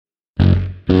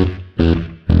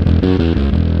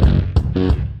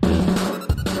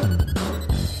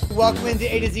Welcome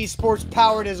into A to Z Sports,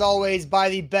 powered as always by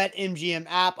the BetMGM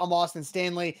app. I'm Austin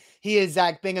Stanley. He is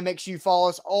Zach Bingham. Make sure you follow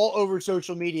us all over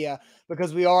social media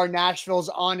because we are Nashville's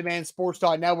on-demand sports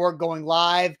talk network, going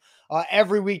live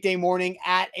every weekday morning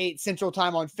at 8 Central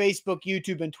Time on Facebook,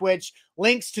 YouTube, and Twitch.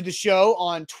 Links to the show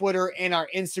on Twitter and our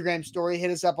Instagram story. Hit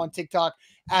us up on TikTok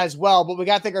as well. But we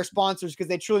got to thank our sponsors because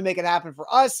they truly make it happen for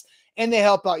us, and they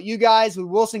help out you guys. With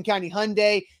Wilson County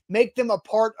Hyundai, make them a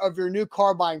part of your new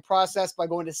car buying process by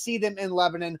going to see them in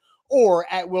Lebanon or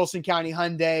at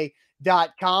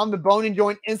wilsoncountyhyundai.com. The Bone and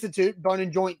Joint Institute,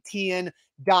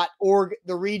 boneandjointtn.org,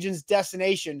 the region's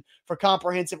destination for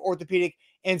comprehensive orthopedic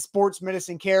and sports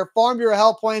medicine care. Farm Bureau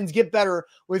Health Plans, get better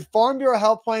with Farm Bureau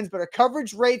Health Plans, better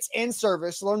coverage, rates, and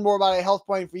service. Learn more about a health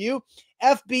plan for you.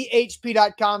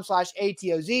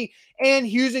 FBHP.com/ATOZ. And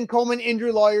Hughes and Coleman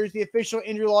Injury Lawyers, the official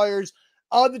injury lawyers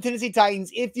of the Tennessee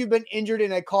Titans. If you've been injured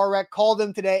in a car wreck, call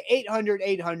them today,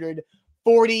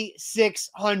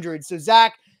 800-800-4600. So,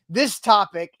 Zach, this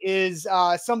topic is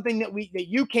something that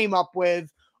you came up with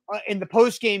in the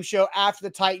post-game show after the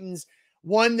Titans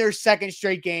won their second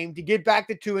straight game to get back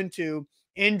to 2-2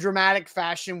 in dramatic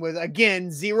fashion with, again,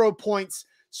 0 points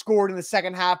scored in the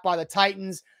second half by the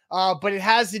Titans. But it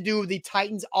has to do with the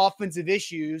Titans' offensive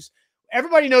issues.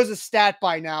 Everybody knows the stat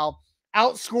by now.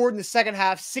 Outscored in the second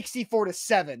half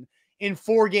 64-7 in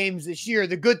 4 games this year.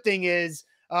 The good thing is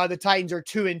the Titans are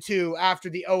 2-2 after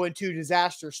the 0-2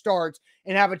 disaster starts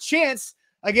and have a chance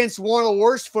against one of the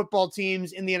worst football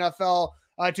teams in the NFL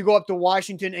to go up to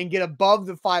Washington and get above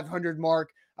the 500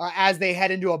 mark as they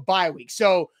head into a bye week.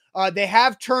 So they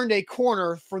have turned a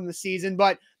corner from the season,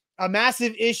 but a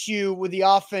massive issue with the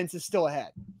offense is still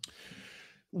ahead.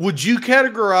 Would you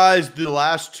categorize the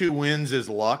last 2 wins as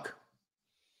luck?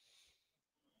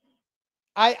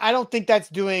 I don't think that's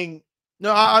doing.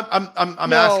 No,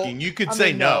 I'm asking. You could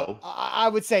say no. I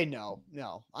would say no.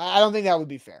 No, I don't think that would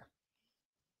be fair.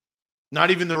 Not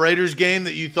even the Raiders game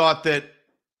that you thought that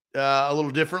a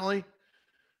little differently?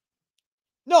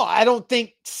 No, I don't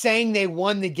think saying they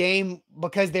won the game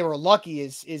because they were lucky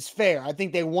is fair. I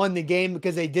think they won the game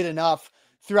because they did enough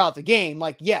throughout the game.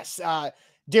 Like, yes,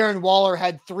 Darren Waller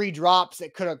had 3 drops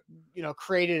that could have,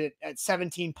 created a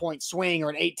 17-point swing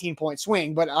or an 18-point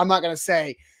swing, but I'm not going to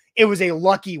say it was a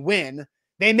lucky win.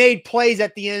 They made plays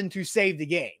at the end to save the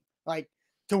game, like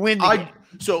to win the game.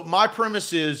 So my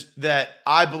premise is that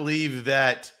I believe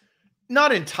that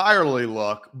not entirely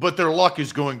luck, but their luck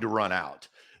is going to run out.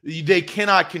 They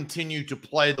cannot continue to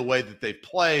play the way that they've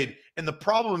played. And the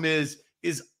problem is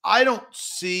I don't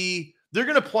see they're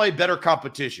going to play better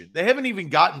competition. They haven't even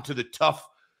gotten to the tough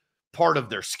part of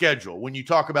their schedule. When you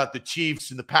talk about the Chiefs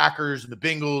and the Packers and the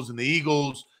Bengals and the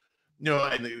Eagles,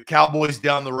 and the Cowboys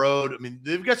down the road, I mean,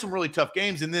 they've got some really tough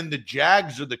games. And then the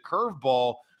Jags are the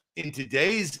curveball in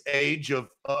today's age of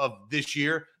this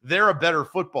year. They're a better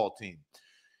football team.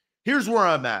 Here's where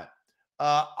I'm at.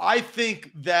 I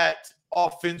think that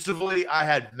offensively, I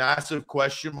had massive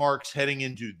question marks heading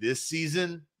into this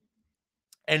season.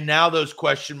 And now those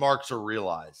question marks are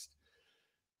realized.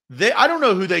 I don't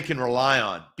know who they can rely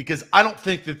on, because I don't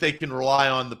think that they can rely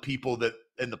on the people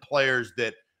and the players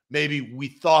that maybe we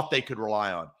thought they could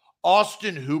rely on.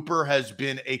 Austin Hooper has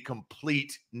been a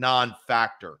complete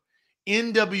non-factor.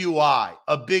 NWI,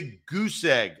 a big goose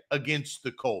egg against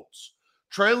the Colts.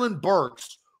 Treylon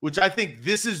Burks, which I think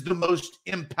this is the most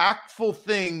impactful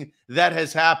thing that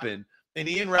has happened. And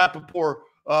Ian Rappaport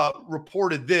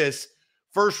reported this.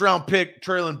 First-round pick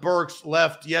Treylon Burks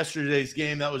left yesterday's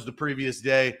game. That was the previous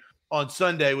day. On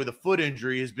Sunday with a foot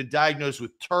injury, has been diagnosed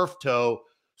with turf toe.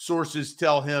 Sources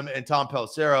tell him and Tom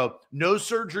Pelissero, no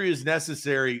surgery is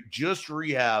necessary, just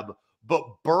rehab, but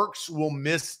Burks will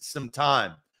miss some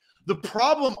time. The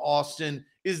problem, Austin,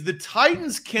 is the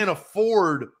Titans can't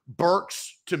afford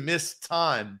Burks to miss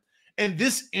time. And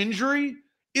this injury,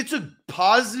 it's a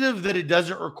positive that it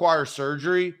doesn't require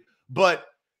surgery, but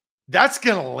that's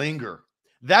going to linger.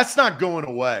 That's not going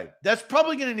away. That's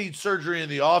probably going to need surgery in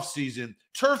the offseason.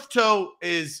 Turf toe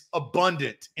is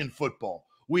abundant in football.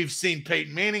 We've seen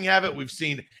Peyton Manning have it. We've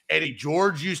seen Eddie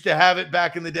George used to have it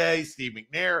back in the day. Steve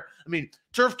McNair. I mean,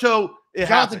 turf toe.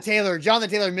 Jonathan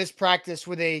Taylor missed practice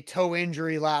with a toe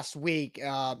injury last week.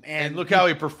 And look how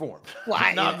he performed.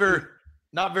 Well, not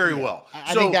very well.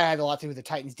 I think that had a lot to do with the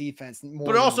Titans defense. But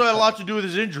it also had a lot to do with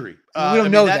his injury. We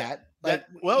don't know that.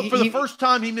 For the first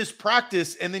time, he missed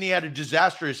practice, and then he had a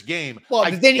disastrous game. Well,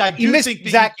 then you missed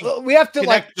Zach. We have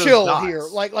to chill here.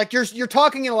 Like you're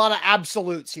talking in a lot of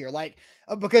absolutes here.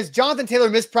 Because Jonathan Taylor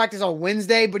missed practice on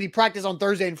Wednesday, but he practiced on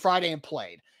Thursday and Friday and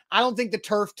played. I don't think the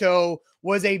turf toe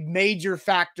was a major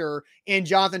factor in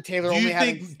Jonathan Taylor. Do you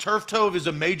think turf toe is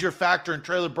a major factor in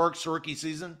Treylon Burks' rookie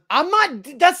season? I'm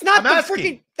not. That's not I'm the asking.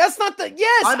 freaking. That's not the.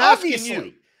 Yes, I'm obviously.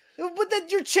 asking you. But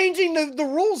that you're changing the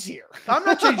rules here. I'm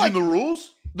not changing Like, the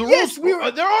rules. The yes,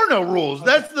 rules. There are no rules.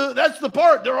 Okay. That's the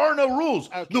part. There are no rules.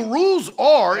 Okay. The rules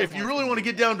are, if you really want to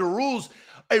get down to rules,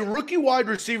 a rookie wide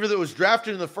receiver that was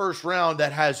drafted in the first round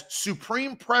that has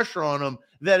supreme pressure on him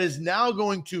that is now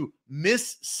going to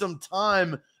miss some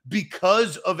time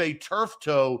because of a turf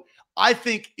toe, I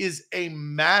think is a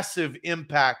massive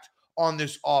impact on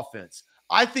this offense.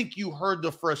 I think you heard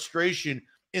the frustration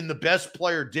in the best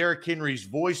player, Derrick Henry's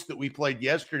voice that we played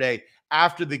yesterday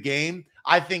after the game.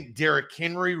 I think Derrick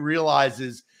Henry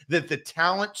realizes that the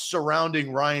talent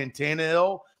surrounding Ryan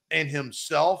Tannehill and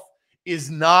himself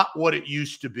is not what it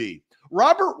used to be.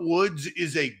 Robert Woods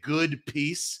is a good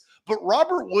piece, but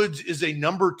Robert Woods is a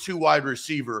number 2 wide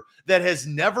receiver that has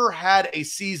never had a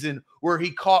season where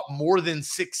he caught more than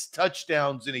 6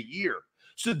 touchdowns in a year.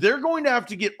 So they're going to have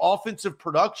to get offensive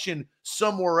production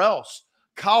somewhere else.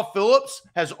 Kyle Phillips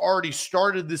has already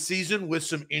started the season with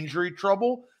some injury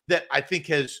trouble that I think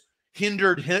has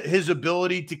hindered his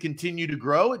ability to continue to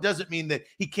grow. It doesn't mean that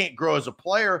he can't grow as a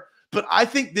player, but I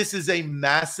think this is a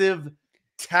massive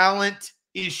talent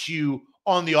issue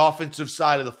on the offensive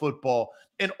side of the football.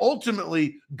 And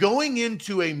ultimately, going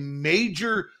into a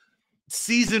major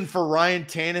season for Ryan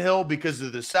Tannehill because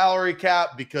of the salary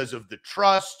cap, because of the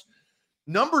trust,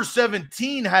 number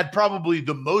 17 had probably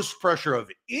the most pressure of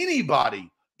anybody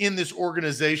in this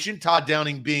organization, Todd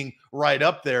Downing being right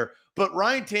up there. But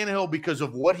Ryan Tannehill, because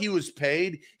of what he was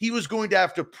paid, he was going to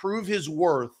have to prove his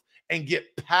worth and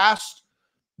get past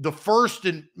the first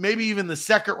and maybe even the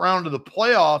second round of the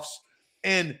playoffs.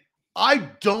 And I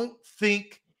don't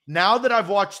think, now that I've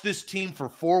watched this team for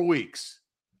 4 weeks,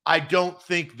 I don't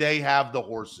think they have the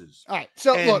horses. All right.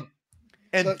 So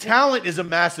look, talent is a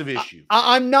massive issue.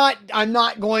 I'm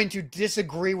not going to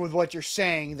disagree with what you're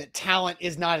saying, that talent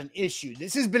is not an issue.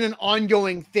 This has been an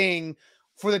ongoing thing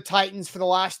for the Titans for the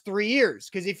last 3 years.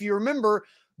 Because if you remember,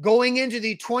 going into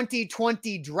the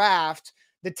 2020 draft,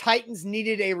 the Titans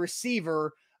needed a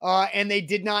receiver, and they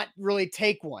did not really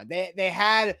take one. They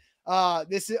had going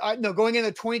into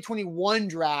the 2021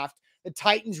 draft, the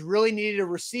Titans really needed a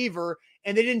receiver,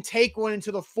 and they didn't take one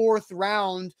until the 4th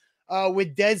round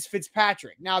with Dez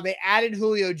Fitzpatrick. Now, they added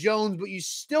Julio Jones, but you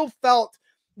still felt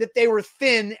that they were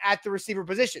thin at the receiver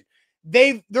position.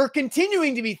 They're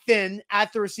continuing to be thin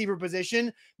at the receiver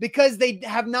position because they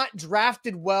have not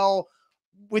drafted well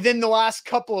within the last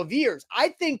couple of years. I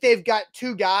think they've got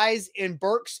 2 guys in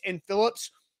Burks and Phillips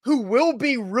who will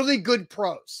be really good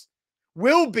pros.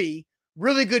 But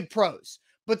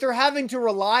they're having to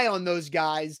rely on those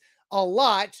guys a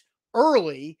lot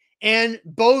early, and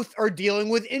both are dealing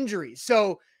with injuries.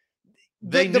 So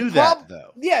they knew that,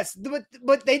 though. Yes,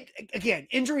 but they, again,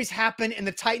 injuries happen, and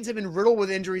the Titans have been riddled with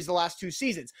injuries the last 2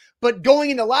 seasons. But going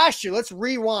into last year, let's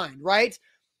rewind, right?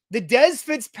 The Dez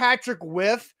Fitzpatrick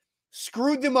whiff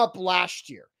screwed them up last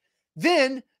year.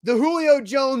 Then the Julio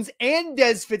Jones and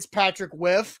Dez Fitzpatrick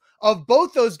whiff of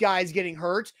both those guys getting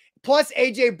hurt, plus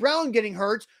A.J. Brown getting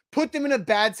hurt, put them in a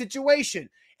bad situation.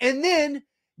 And then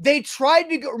they tried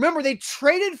to go, remember, they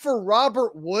traded for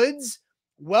Robert Woods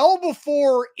well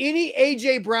before any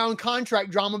A.J. Brown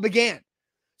contract drama began.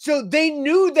 So they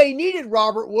knew they needed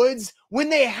Robert Woods when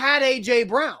they had A.J.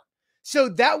 Brown. So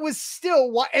that was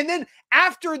still what, and then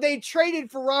after they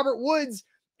traded for Robert Woods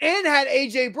and had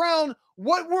A.J. Brown,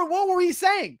 what were we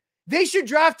saying? They should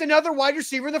draft another wide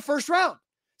receiver in the 1st round.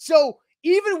 So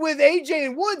even with A.J.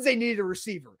 and Woods, they needed a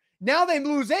receiver. Now they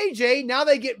lose A.J., now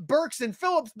they get Burks and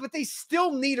Phillips, but they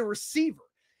still need a receiver.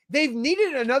 They've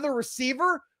needed another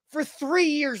receiver for 3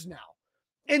 years now.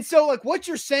 And so, like, what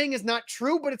you're saying is not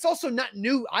true, but it's also not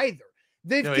new either.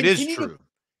 No, it is true.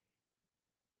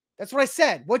 That's what I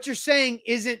said. What you're saying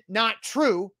isn't not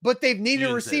true, but they've needed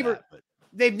a receiver.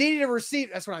 They've needed a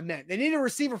receiver. That's what I meant. They needed a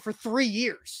receiver for 3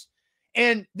 years.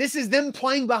 And this is them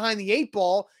playing behind the 8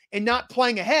 ball and not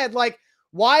playing ahead. Like,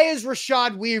 why is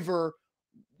Rashad Weaver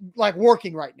like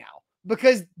working right now?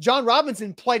 Because John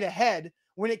Robinson played ahead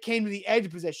when it came to the edge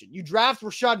position. You draft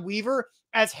Rashad Weaver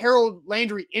as Harold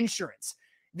Landry insurance.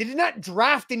 They did not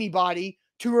draft anybody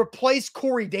to replace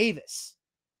Corey Davis,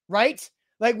 right?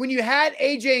 Like when you had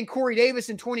AJ and Corey Davis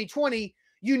in 2020,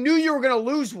 you knew you were going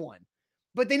to lose one,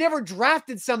 but they never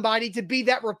drafted somebody to be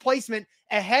that replacement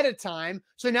ahead of time.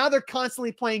 So now they're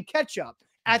constantly playing catch up.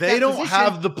 They don't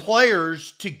have the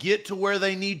players to get to where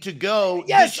they need to go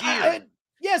this year.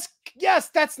 Yes,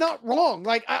 that's not wrong.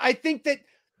 Like I think that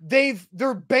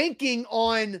they're banking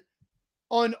on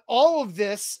on all of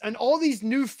this and all these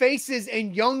new faces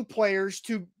and young players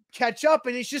to catch up,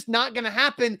 and it's just not going to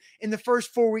happen in the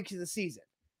first 4 weeks of the season.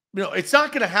 It's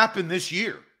not going to happen this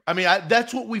year. I mean,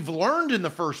 that's what we've learned in the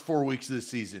first 4 weeks of the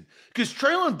season, because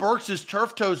Treylon Burks'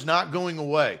 turf toe is not going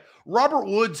away. Robert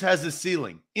Woods has a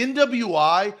ceiling.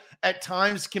 NWI at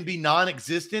times can be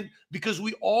non-existent because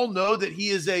we all know that he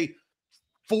is a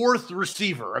fourth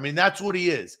receiver. I mean, that's what he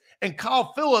is. And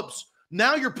Kyle Phillips,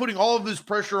 now you're putting all of this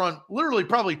pressure on literally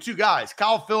probably two guys,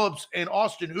 Kyle Phillips and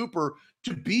Austin Hooper,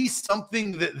 to be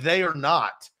something that they are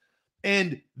not.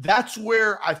 And that's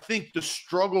where I think the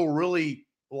struggle really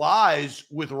lies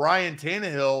with Ryan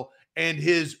Tannehill and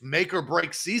his make or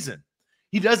break season.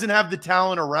 He doesn't have the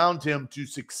talent around him to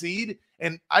succeed.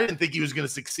 And I didn't think he was going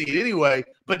to succeed anyway.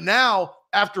 But now,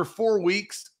 after 4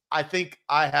 weeks, I think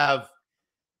I have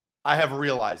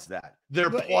realized that their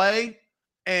play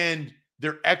and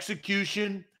their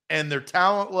execution and their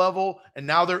talent level and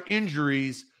now their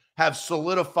injuries have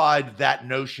solidified that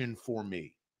notion for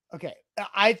me. Okay.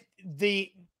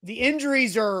 The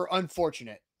injuries are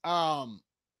unfortunate.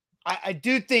 I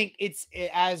do think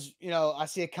as you know, I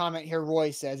see a comment here.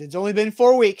 Roy says it's only been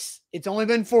 4 weeks. It's only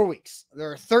been 4 weeks.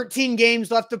 There are 13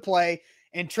 games left to play,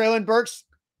 and Treylon Burks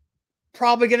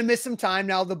probably going to miss some time.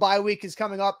 Now the bye week is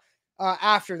coming up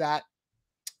after that.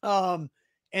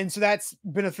 And so that's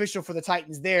beneficial for the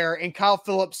Titans there. And Kyle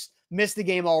Phillips missed the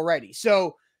game already.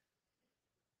 So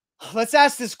let's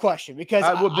ask this question, because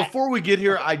before we get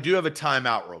here, I do have a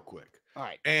timeout real quick. All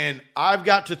right. And I've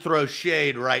got to throw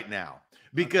shade right now,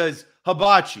 because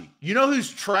Hibachi, you know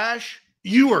who's trash?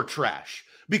 You are trash,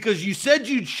 because you said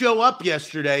you'd show up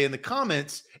yesterday in the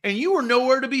comments and you were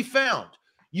nowhere to be found.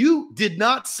 You did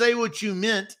not say what you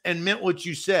meant and meant what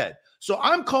you said. So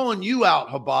I'm calling you out,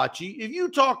 Hibachi. If you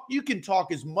talk, you can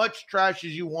talk as much trash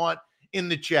as you want in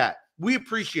the chat. We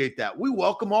appreciate that. We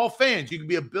welcome all fans. You can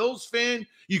be a Bills fan.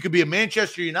 You could be a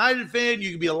Manchester United fan. You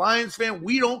can be a Lions fan.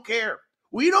 We don't care.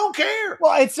 We don't care.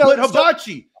 Well, but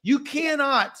Hibachi, you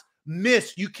cannot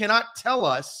tell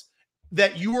us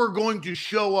that you are going to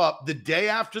show up the day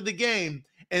after the game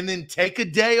and then take a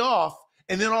day off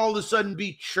and then all of a sudden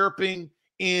be chirping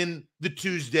in the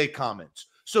Tuesday comments.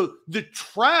 So the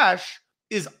trash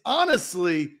is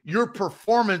honestly your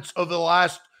performance of the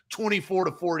last 24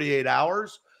 to 48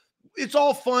 hours. It's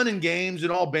all fun and games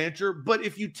and all banter, but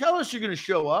if you tell us you're going to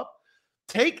show up,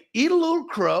 eat a little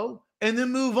crow and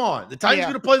then move on. The Titans are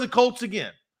going to play the Colts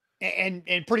again. And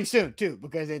pretty soon too,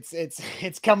 because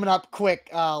it's coming up quick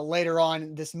later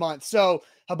on this month. So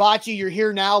Hibachi, you're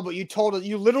here now, but you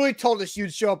literally told us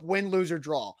you'd show up, win, lose, or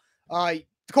draw. The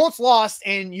Colts lost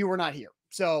and you were not here.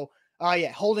 So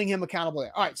holding him accountable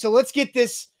there. All right, so let's get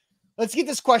this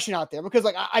question out there, because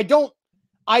like I don't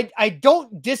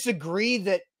disagree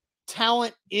that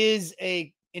talent is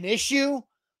an issue,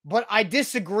 but I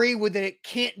disagree with that it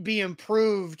can't be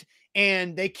improved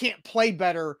and they can't play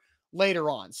better later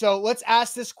on. So let's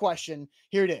ask this question.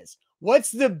 Here it is. What's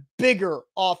the bigger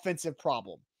offensive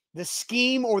problem? The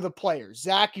scheme or the players?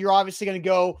 Zach, you're obviously going to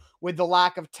go with the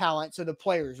lack of talent, so the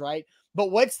players, right?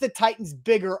 But what's the Titans'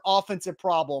 bigger offensive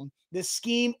problem? The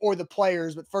scheme or the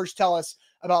players? But first, tell us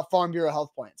about Farm Bureau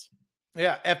Health Plans.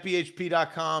 Yeah,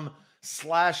 FBHP.com/A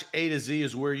to Z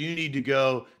is where you need to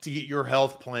go to get your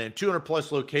health plan. 200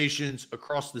 plus locations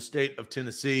across the state of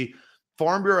Tennessee.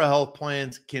 Farm Bureau Health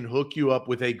Plans can hook you up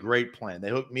with a great plan. They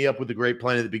hooked me up with a great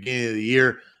plan at the beginning of the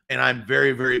year, and I'm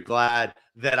very, very glad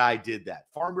that I did that.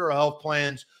 Farm Bureau Health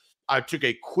Plans, I took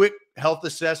a quick health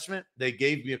assessment. They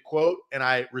gave me a quote, and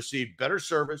I received better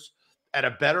service at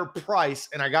a better price,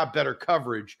 and I got better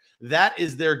coverage. That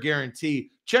is their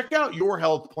guarantee. Check out your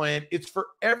health plan. It's for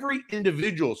every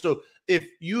individual. So if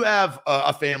you have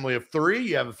a family of 3,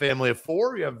 you have a family of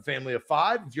 4, you have a family of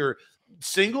 5, if you're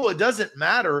single, it doesn't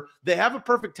matter. They have a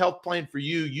perfect health plan for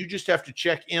you. You just have to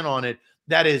check in on it.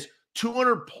 That is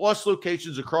 200 plus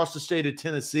locations across the state of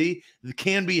Tennessee that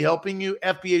can be helping you.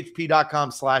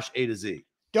 FBHP.com/A to Z.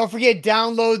 Don't forget,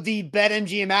 download the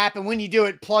BetMGM app. And when you do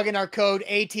it, plug in our code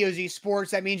ATOZ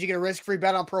Sports. That means you get a risk-free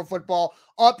bet on pro football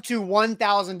up to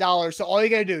 $1,000. So all you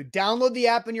got to do, download the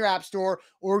app in your app store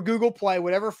or Google Play,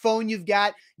 whatever phone you've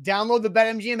got, download the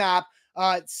BetMGM app.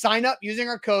 Sign up using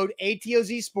our code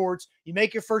ATOZ Sports. You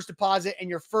make your first deposit and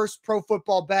your first pro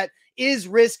football bet is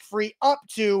risk-free up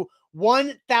to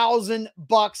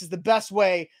 $1,000 is the best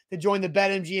way to join the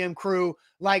BetMGM crew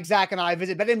like Zach and I.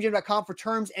 Visit BetMGM.com for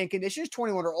terms and conditions.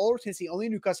 21 or older. Tennessee only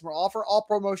new customer offer. All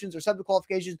promotions are subject to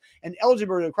qualifications and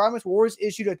eligibility requirements. Rewards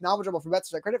issued with knowledgeable for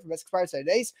bets or credit for bets expired 7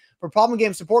 days. For problem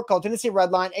game support, call Tennessee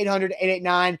Redline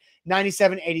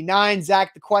 800-889-9789.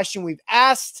 Zach, the question we've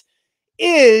asked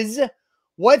is,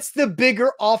 What's the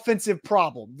bigger offensive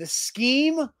problem, the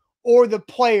scheme or the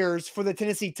players for the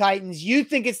Tennessee Titans? You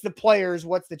think it's the players.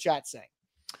 What's the chat saying?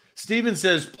 Steven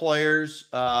says players.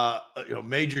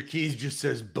 Major Keys just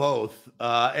says both.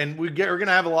 And we're going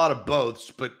to have a lot of boths,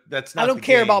 but that's not. I don't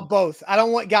care about both. I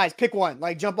don't want guys. Pick one.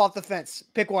 Like jump off the fence.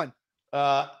 Pick one.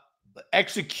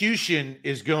 Execution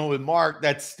is going with Mark.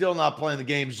 That's still not playing the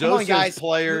game. Come on, guys.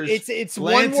 Players. It's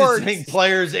Lance one word. Is saying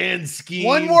players and scheme.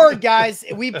 One word, guys.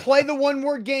 We play the one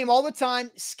word game all the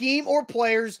time. Scheme or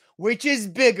players, which is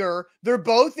bigger? They're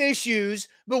both issues,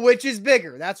 but which is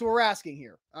bigger? That's what we're asking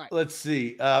here. All right. Let's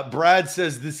see. Brad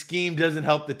says the scheme doesn't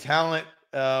help the talent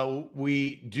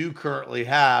we do currently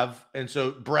have, and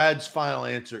so Brad's final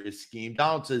answer is scheme.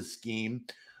 Donald says scheme.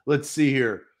 Let's see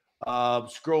here.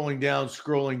 Scrolling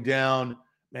down.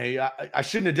 Hey, I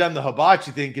shouldn't have done the Hibachi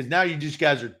thing because now you just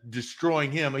guys are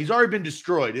destroying him. He's already been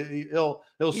destroyed. He'll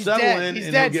settle dead. in He's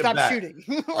and dead. he'll get Stop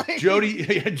back.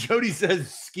 Shooting. Jody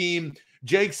says scheme.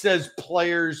 Jake says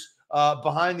players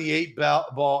behind the 8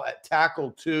 ball at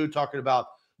tackle 2, talking about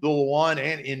the one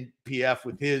and in PF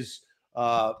with his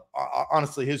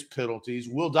honestly his penalties.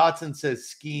 Will Dotson says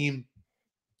scheme.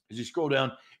 As you scroll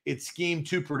down, it's scheme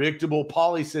too predictable.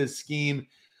 Paulie says scheme.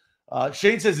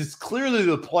 Shane says it's clearly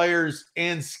the players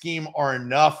and scheme are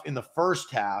enough in the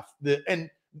first half, and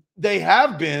they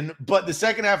have been, but the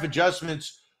second half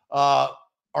adjustments are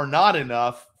not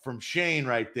enough from Shane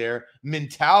right there.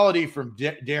 Mentality from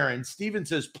Darren. Steven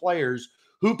says players.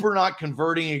 Hooper not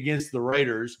converting against the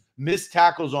Raiders. Missed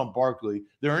tackles on Barkley.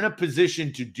 They're in a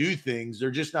position to do things.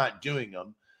 They're just not doing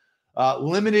them.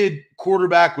 Limited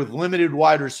quarterback with limited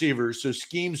wide receivers, so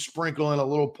schemes sprinkle in a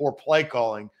little poor play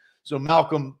calling. So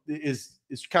Malcolm is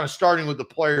kind of starting with the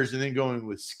players and then going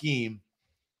with scheme.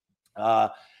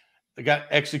 I got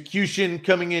execution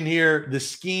coming in here. The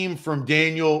scheme from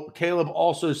Daniel. Caleb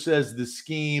also says the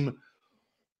scheme.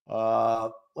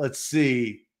 Let's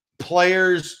see.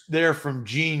 Players there from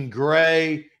Gene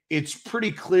Gray. It's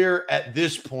pretty clear at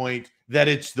this point that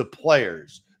it's the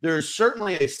players. There's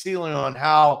certainly a ceiling on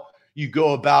how you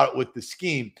go about it with the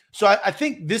scheme. So I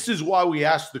think this is why we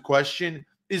asked the question,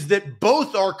 is that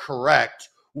both are correct.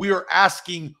 We are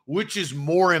asking which is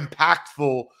more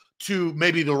impactful to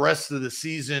maybe the rest of the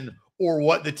season or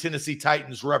what the Tennessee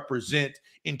Titans represent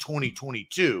in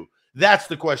 2022. That's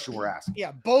the question we're asking.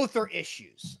 Yeah, both are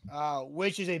issues.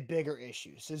 Which is a bigger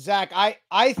issue? So, Zach,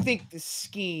 I think the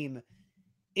scheme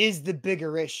is the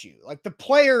bigger issue. Like the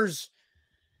players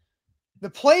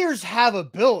have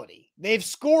ability. They've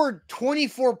scored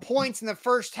 24 points in the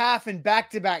first half in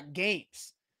back-to-back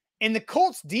games. And the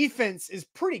Colts defense is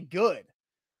pretty good.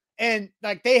 And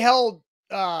like they held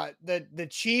the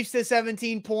Chiefs to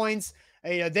 17 points.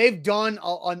 They've done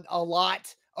a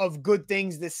lot of good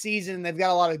things this season. They've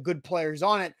got a lot of good players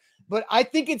on it. But I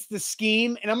think it's the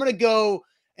scheme. And I'm going to go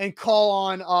and call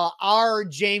on our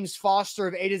James Foster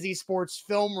of A to Z Sports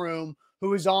Film Room, who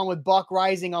was on with Buck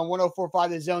Rising on 104.5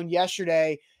 The Zone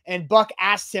yesterday. And Buck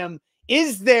asked him,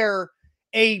 is there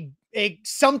a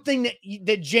something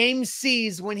that James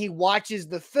sees when he watches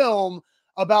the film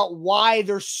about why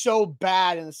they're so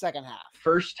bad in the second half?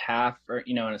 First half,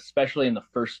 and especially in the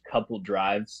first couple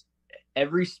drives,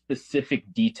 every specific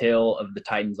detail of the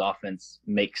Titans offense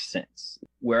makes sense.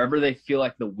 Wherever they feel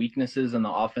like the weaknesses in the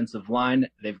offensive line,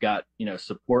 they've got,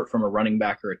 support from a running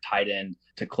back or a tight end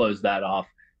to close that off.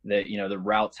 The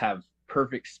routes have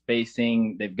perfect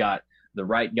spacing. They've got the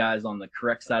right guys on the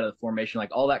correct side of the formation,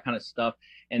 like all that kind of stuff.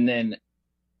 And then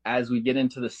as we get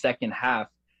into the second half,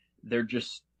 they're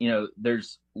just,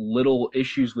 there's little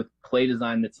issues with play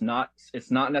design. It's not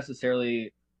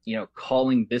necessarily,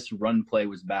 calling this run play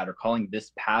was bad or calling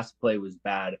this pass play was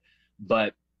bad.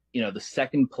 But, the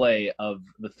second play of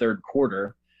the third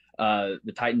quarter,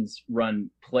 the Titans run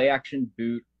play action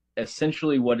boot,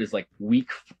 essentially what is like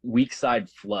weak side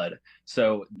flood.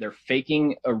 So they're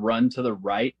faking a run to the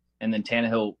right, and then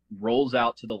Tannehill rolls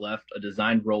out to the left, a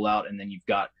designed rollout, and then you've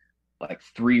got like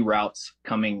 3 routes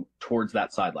coming towards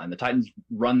that sideline. The Titans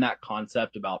run that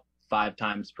concept about 5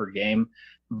 times per game.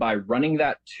 By running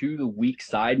that to the weak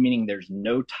side, meaning there's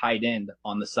no tight end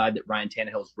on the side that Ryan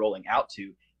Tannehill is rolling out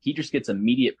to, he just gets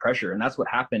immediate pressure. And that's what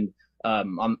happened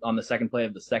on the second play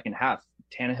of the second half.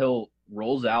 Tannehill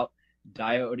rolls out.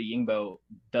 Dayo Odeyingbo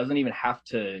doesn't even have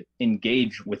to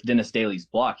engage with Dennis Daly's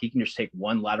block. He can just take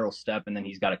one lateral step, and then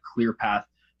he's got a clear path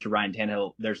to Ryan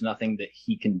Tannehill. There's nothing that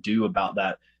he can do about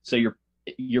that. So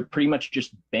you're pretty much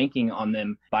just banking on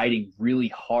them biting really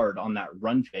hard on that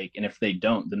run fake, and if they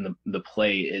don't, then the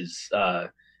play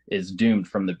is doomed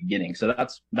from the beginning. So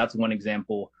that's one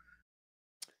example.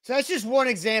 So that's just one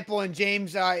example. And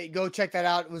James, go check that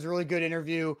out. It was a really good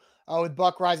interview. with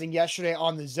Buck Rising yesterday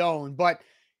on the zone, but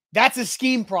that's a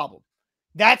scheme problem.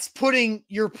 That's putting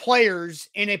your players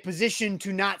in a position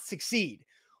to not succeed.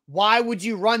 Why would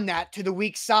you run that to the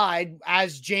weak side,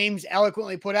 as James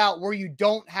eloquently put out, where you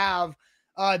don't have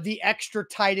the extra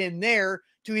tight end there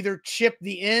to either chip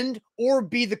the end or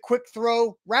be the quick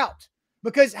throw route?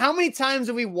 Because how many times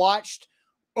have we watched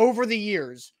over the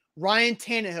years Ryan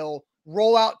Tannehill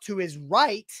roll out to his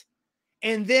right,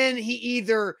 and then he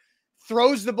either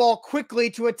throws the ball quickly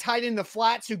to a tight end in the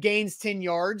flats who gains 10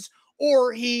 yards,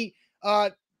 or he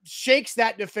shakes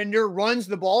that defender, runs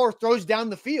the ball, or throws down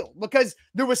the field because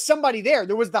there was somebody there.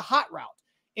 There was the hot route.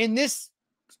 In this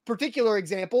particular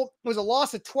example, it was a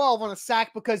loss of 12 on a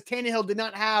sack because Tannehill did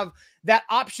not have that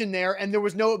option there, and there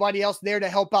was nobody else there to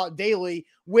help out Daly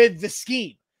with the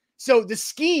scheme. So the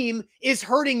scheme is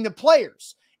hurting the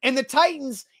players, and the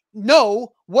Titans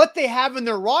know what they have in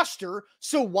their roster.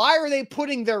 So why are they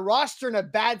putting their roster in a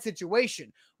bad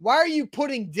situation? Why are you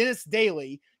putting Dennis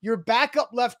Daly, your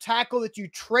backup left tackle that you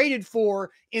traded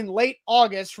for in late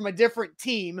August from a different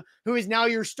team, who is now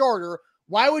your starter?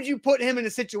 Why would you put him in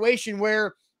a situation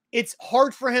where it's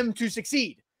hard for him to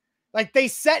succeed? Like, they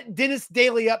set Dennis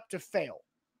Daly up to fail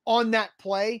on that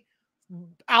play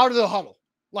out of the huddle,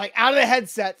 like out of the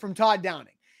headset from Todd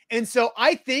Downing. And so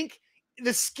I think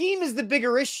the scheme is the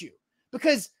bigger issue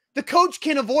because the coach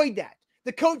can avoid that.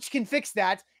 The coach can fix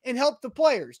that and help the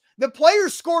players. The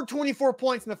players scored 24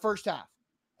 points in the first half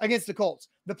against the Colts.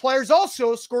 The players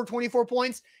also scored 24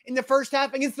 points in the first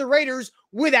half against the Raiders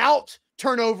without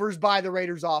turnovers by the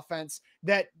Raiders offense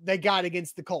that they got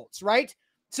against the Colts, right?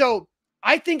 So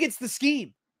I think it's the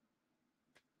scheme.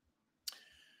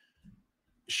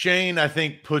 Shane, I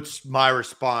think, puts my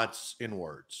response in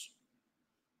words.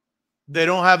 They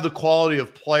don't have the quality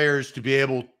of players to be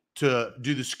able to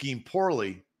do the scheme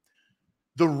poorly.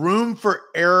 The room for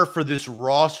error for this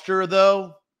roster,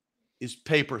 though, is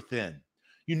paper thin.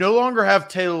 You no longer have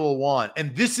Taylor Lewan,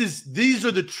 and these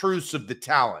are the truths of the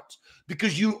talent,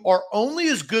 because you are only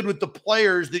as good with the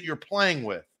players that you're playing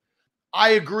with. I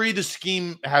agree the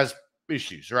scheme has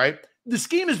issues, right? The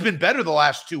scheme has been better the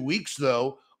last 2 weeks,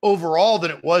 though, overall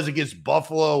than it was against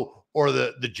Buffalo or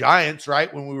the Giants,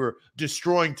 right, when we were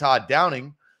destroying Todd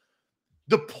Downing.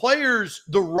 The players,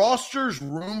 the roster's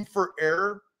room for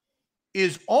error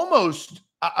is almost,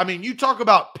 I mean, you talk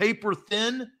about paper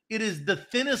thin, it is the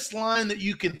thinnest line that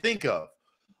you can think of.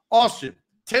 Austin,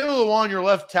 Taylor Lewan, your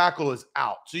left tackle, is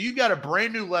out. So you got a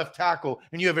brand new left tackle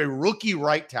and you have a rookie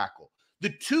right tackle. The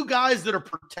two guys that are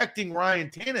protecting Ryan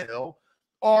Tannehill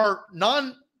are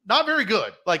not very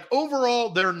good. Like, overall,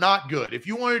 they're not good. If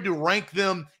you wanted to rank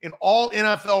them in all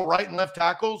NFL right and left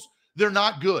tackles, they're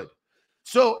not good.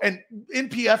 So, and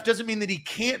NPF doesn't mean that he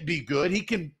can't be good. He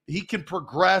can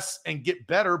progress and get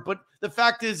better. But the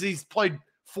fact is, he's played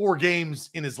 4 games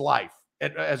in his life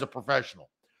as a professional.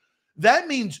 That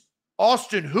means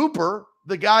Austin Hooper,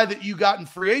 the guy that you got in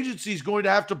free agency, is going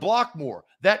to have to block more.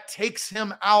 That takes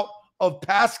him out of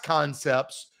pass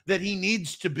concepts that he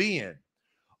needs to be in.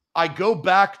 I go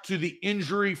back to the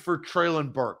injury for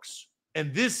Treylon Burks.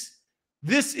 And this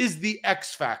is the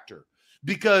X factor,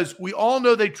 because we all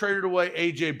know they traded away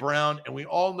A.J. Brown, and we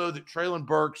all know that Treylon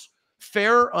Burks,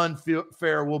 fair or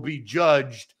unfair, will be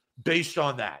judged based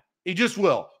on that. He just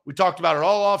will. We talked about it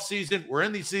all off season. We're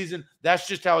in the season. That's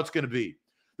just how it's going to be.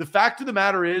 The fact of the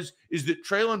matter is that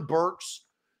Treylon Burks,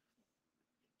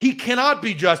 he cannot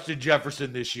be Justin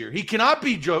Jefferson this year. He cannot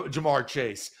be Jamar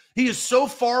Chase. He is so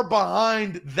far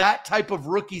behind that type of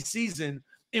rookie season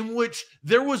in which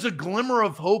there was a glimmer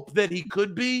of hope that he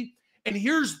could be. And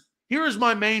here's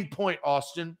my main point,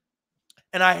 Austin.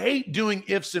 And I hate doing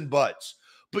ifs and buts,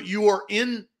 but you're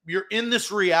in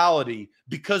this reality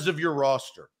because of your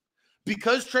roster.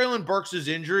 Because Treylon Burks'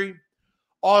 injury,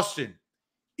 Austin,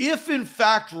 if in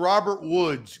fact Robert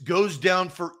Woods goes down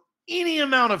for any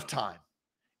amount of time,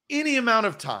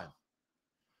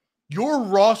 your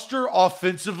roster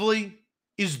offensively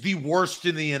is the worst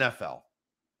in the NFL.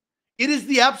 It is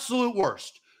the absolute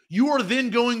worst. You are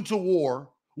then going to war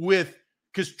with,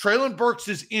 because Treylon Burks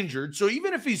is injured, so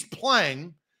even if he's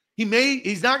playing,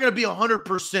 he's not going to be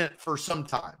 100% for some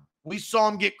time. We saw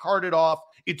him get carted off.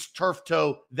 It's turf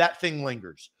toe. That thing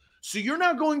lingers. So you're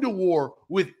now going to war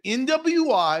with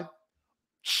NWI,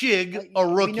 Chig, a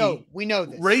rookie. We know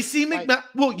this. Racey McMahon.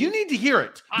 Well, you need to hear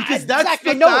it, because that's Zach,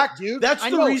 the fact. Dude. That's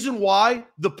the reason why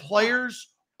the players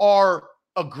are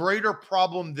a greater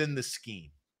problem than the scheme.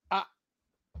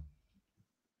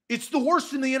 It's the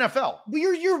worst in the NFL. But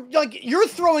you're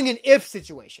throwing an if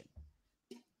situation.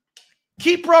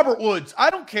 Keep Robert Woods.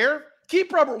 I don't care.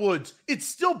 keep Robert Woods. It's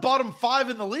still bottom 5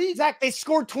 in the league. Zach, they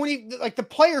scored 20, like the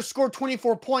players scored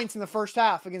 24 points in the first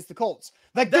half against the Colts.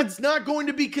 Like that's not going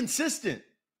to be consistent.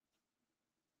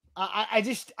 I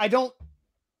don't.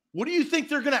 What do you think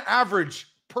they're going to average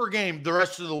per game the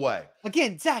rest of the way?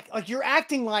 Again, Zach, like you're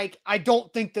acting like I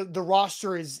don't think that the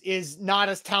roster is not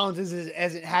as talented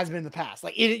as it has been in the past.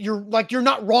 Like you're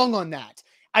not wrong on that.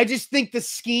 I just think the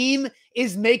scheme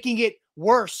is making it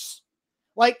worse.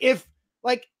 Like if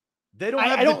like they don't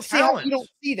have I don't the see how talent. you don't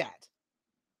see that.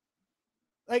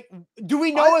 Like, do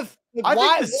we know if I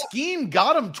think the scheme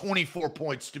got them 24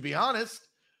 points, to be honest.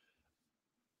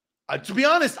 I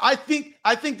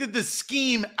think that the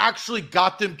scheme actually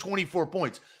got them 24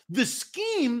 points. The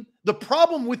scheme, the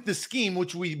problem with the scheme,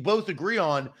 which we both agree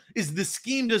on, is the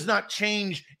scheme does not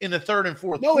change in the third and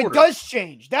fourth quarter. No, it does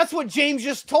change. That's what James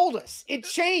just told us. It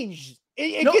changed.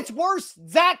 It gets worse.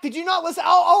 Zach, did you not listen?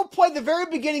 I'll play the very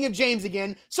beginning of James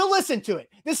again. So listen to it.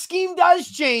 The scheme does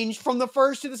change from the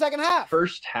first to the second half.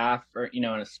 First half, or,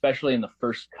 and especially in the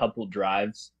first couple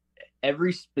drives,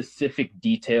 every specific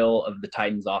detail of the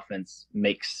Titans offense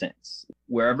makes sense.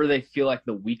 Wherever they feel like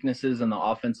the weaknesses in the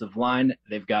offensive line,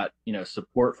 they've got,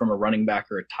 support from a running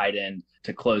back or a tight end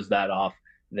to close that off.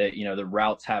 The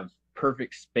routes have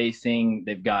perfect spacing.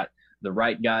 They've got the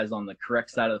right guys on the correct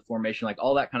side of the formation, like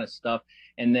all that kind of stuff.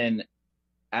 And then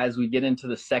as we get into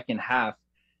the second half,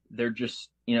 they're just,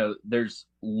 there's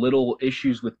little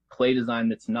issues with play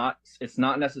design. It's not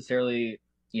necessarily,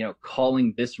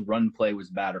 calling this run play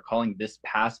was bad or calling this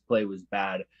pass play was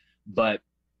bad, but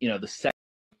the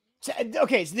second.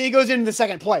 Okay, so then he goes into the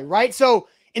second play, right? So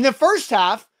in the first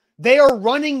half, they are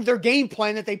running their game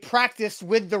plan that they practiced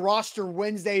with the roster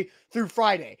Wednesday through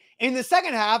Friday. In the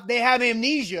second half, they have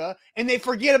amnesia and they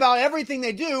forget about everything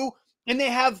they do, and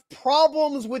they have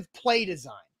problems with play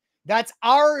design. That's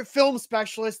our film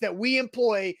specialist that we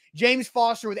employ, James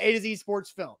Foster with A to Z Sports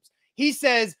Films. He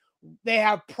says they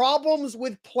have problems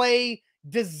with play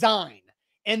design,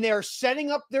 and they're setting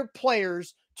up their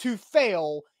players to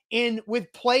fail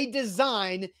with play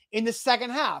design in the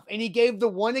second half. And he gave the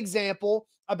one example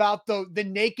about the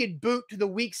naked boot to the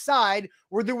weak side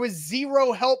where there was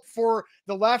zero help for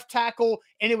the left tackle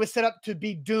and it was set up to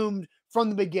be doomed from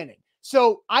the beginning.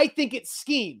 So I think it's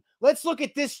scheme. Let's look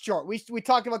at this chart. We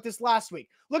talked about this last week.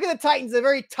 Look at the Titans at the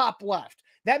very top left.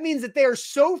 That means that they are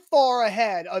so far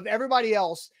ahead of everybody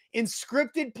else in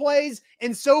scripted plays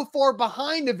and so far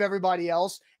behind of everybody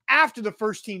else after the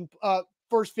first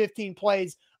 15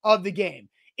 plays of the game.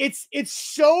 It's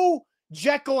so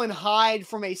Jekyll and Hyde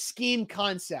from a scheme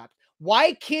concept.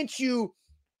 Why can't you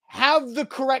have the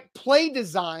correct play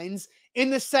designs in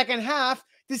the second half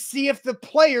to see if the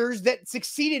players that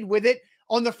succeeded with it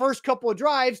on the first couple of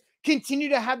drives continue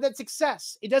to have that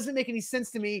success? It doesn't make any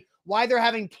sense to me why they're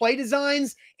having play design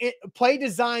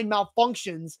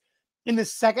malfunctions in the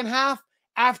second half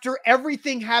after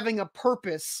everything having a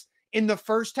purpose in the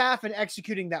first half and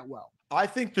executing that well. I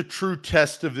think the true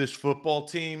test of this football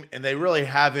team, and they really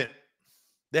haven't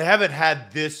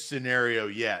had this scenario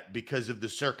yet because of the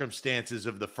circumstances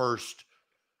of the first,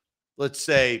 let's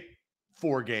say,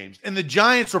 4 games. And the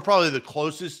Giants were probably the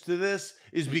closest to this,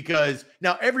 is because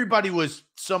now everybody was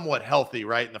somewhat healthy,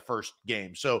 right, in the first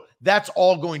game. So that's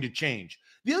all going to change.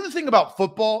 The other thing about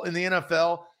football in the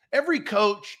NFL, every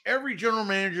coach, every general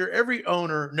manager, every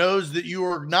owner knows that you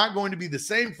are not going to be the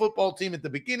same football team at the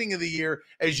beginning of the year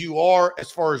as you are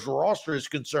as far as the roster is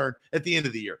concerned at the end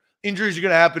of the year. Injuries are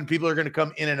going to happen. People are going to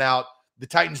come in and out. The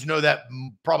Titans know that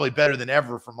probably better than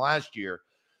ever from last year.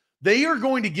 They are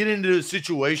going to get into a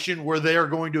situation where they are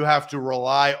going to have to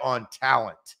rely on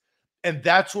talent. And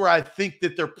that's where I think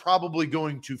that they're probably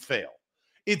going to fail.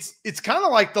 It's kind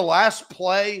of like the last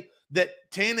play that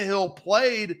Tannehill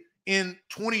played in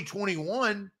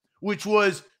 2021, which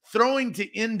was throwing to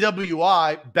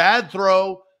NWI, bad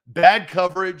throw, bad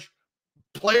coverage.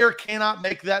 Player cannot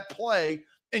make that play,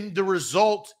 and the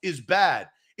result is bad.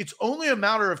 It's only a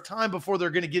matter of time before they're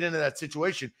going to get into that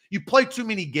situation. You play too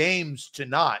many games to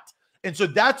not. And so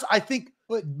that's, I think,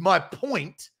 my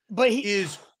point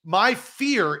is my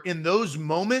fear in those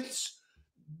moments.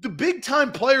 The big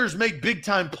time players make big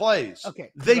time plays.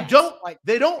 Okay. They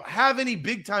don't have any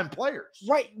big time players.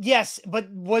 Right. Yes.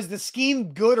 But was the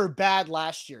scheme good or bad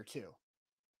last year too?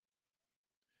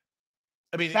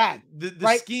 I mean, bad.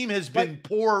 The scheme has been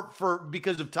poor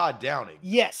because of Todd Downing.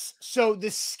 Yes. So the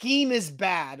scheme is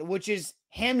bad, which is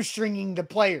hamstringing the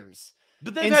players.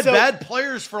 But they've had bad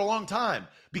players for a long time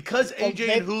because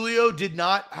AJ and Julio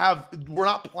were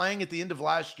not playing at the end of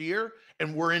last year,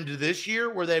 and we're into this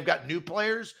year where they've got new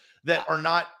players that are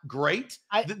not great.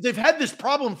 They've had this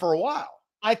problem for a while.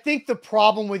 I think the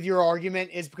problem with your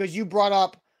argument is because you brought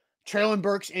up Treylon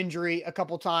Burks' injury a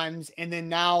couple times, and then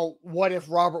now what if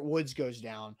Robert Woods goes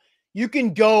down? You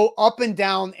can go up and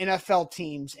down NFL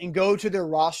teams and go to their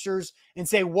rosters and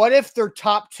say, what if their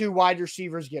top 2 wide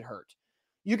receivers get hurt?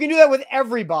 You can do that with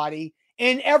everybody,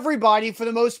 and everybody, for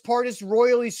the most part, is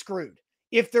royally screwed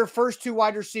if their first 2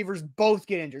 wide receivers both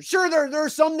get injured. Sure, there are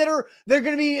some they're going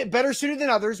to be better suited than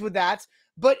others with that,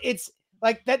 but it's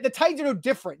like that. The Titans are no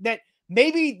different. That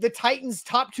maybe the Titans'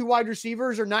 top 2 wide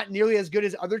receivers are not nearly as good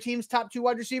as other teams' top 2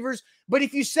 wide receivers, but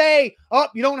if you say, oh,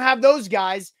 you don't have those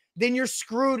guys, then you're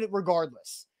screwed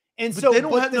regardless. And but so they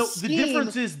don't have the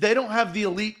difference is they don't have the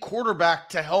elite quarterback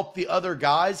to help the other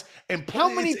guys. And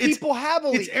how many people have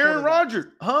elite? It's Aaron Rodgers,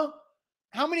 huh?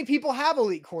 How many people have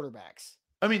elite quarterbacks?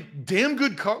 I mean, damn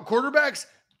good quarterbacks.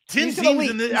 10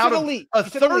 teams out of a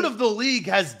third of the league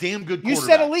has damn good quarterbacks. You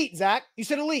said elite, Zach. You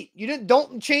said elite. You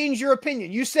don't change your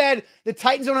opinion. You said the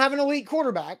Titans don't have an elite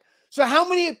quarterback. So how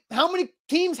many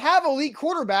teams have elite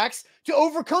quarterbacks to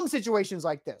overcome situations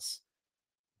like this?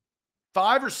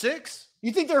 5 or 6?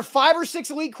 You think there are 5 or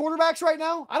 6 elite quarterbacks right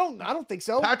now? I don't think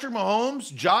so. Patrick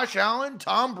Mahomes, Josh Allen,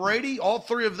 Tom Brady, all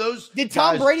 3 of those. Did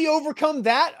Tom Brady overcome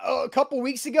that a couple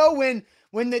weeks ago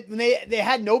when they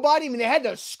had nobody? I mean, they had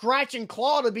to scratch and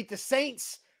claw to beat the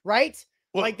Saints, right?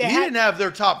 Well, like didn't have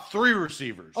their top 3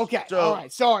 receivers. Okay, so, all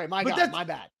right. Sorry, my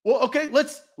bad. Well, okay,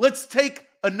 let's take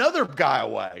another guy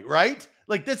away, right?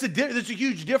 Like that's a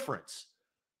huge difference.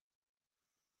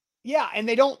 Yeah, and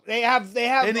they have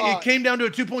and it came down to a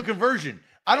 2-point conversion.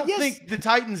 I don't think the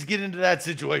Titans get into that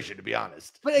situation, to be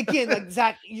honest. But again, like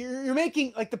Zach, you're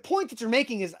making like the point that you're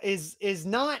making is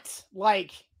not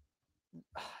like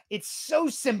it's so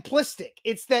simplistic.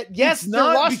 It's that yes, it's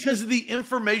not because of the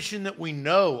information that we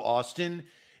know, Austin.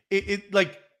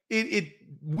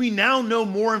 We now know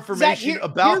more information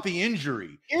about the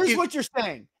injury. Here's what you're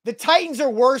saying: the Titans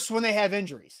are worse when they have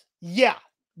injuries. Yeah,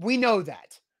 we know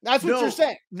that. That's what you're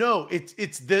saying. No, it's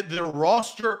the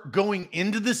roster going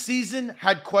into the season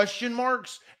had question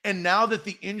marks, and now that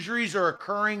the injuries are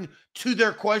occurring to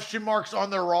their question marks on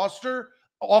their roster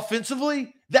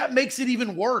offensively, that makes it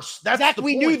even worse. That's Zach, the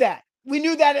we point. knew that. We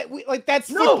knew that. That's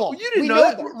football. No, you didn't know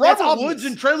that. Robert Woods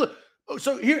and Treylon.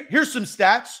 So here's some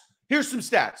stats.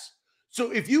 So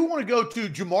if you want to go to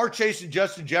Jamar Chase and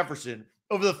Justin Jefferson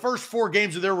over the first 4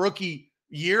 games of their rookie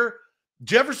year,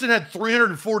 Jefferson had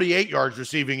 348 yards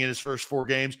receiving in his first 4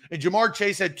 games, and Jamar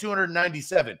Chase had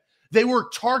 297. They were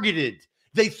targeted.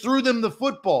 They threw them the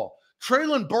football.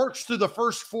 Treylon Burks, through the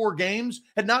first 4 games,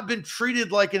 had not been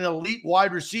treated like an elite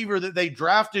wide receiver that they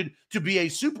drafted to be a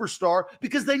superstar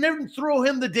because they never throw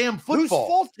him the damn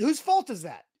football. Whose fault is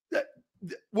that?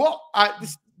 Well,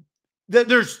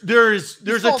 there's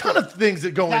a ton of things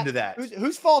that go into that.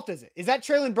 Whose fault is it? Is that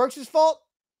Treylon Burks' fault?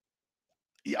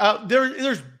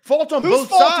 There's fault on both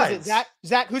sides.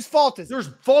 Zach, whose fault is it? There's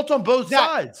fault on both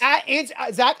sides.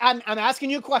 Zach, I'm asking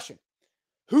you a question.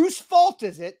 Whose fault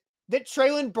is it that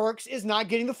Treylon Burks is not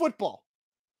getting the football?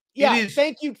 Yeah,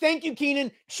 thank you,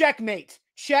 Keenan. Checkmate.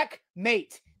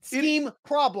 Scheme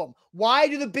problem. Why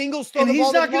do the Bengals throw the ball?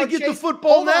 He's not going to get the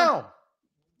football now.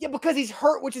 Yeah, because he's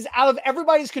hurt, which is out of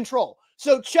everybody's control.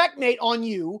 So checkmate on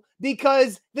you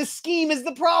because the scheme is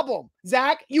the problem.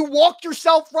 Zach, you walked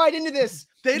yourself right into this.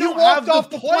 They don't have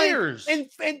the players. And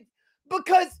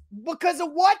because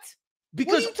of what? What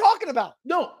are you talking about?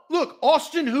 No, look,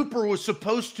 Austin Hooper was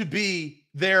supposed to be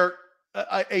their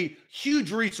a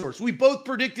huge resource. We both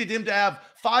predicted him to have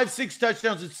 5-6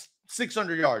 touchdowns and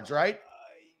 600 yards, right?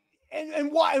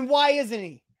 And why isn't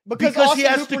he? Because he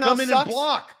has to come in and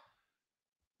block.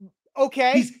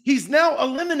 Okay. He's now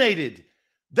eliminated.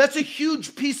 That's a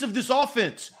huge piece of this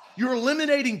offense. You're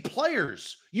eliminating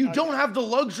players. You don't have the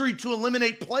luxury to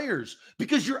eliminate players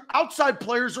because your outside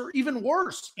players are even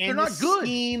worse. And they're not good. The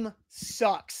scheme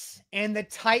sucks. And the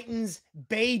Titans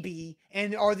baby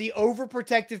and are the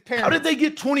overprotective parents. How did they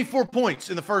get 24 points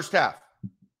in the first half?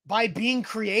 By being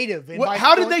creative. And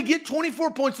how did they get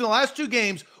 24 points in the last 2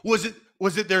 games? Was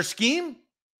it their scheme?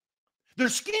 Their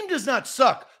scheme does not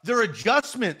suck. Their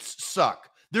adjustments suck.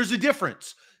 There's a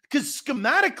difference. Because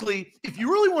schematically, if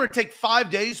you really want to take 5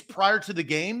 days prior to the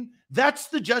game, that's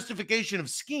the justification of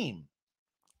scheme.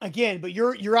 Again, but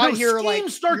you're out here like scheme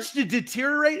starts to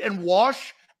deteriorate and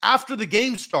wash after the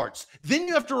game starts. Then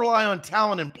you have to rely on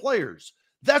talent and players.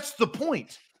 That's the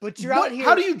point. But you're out here.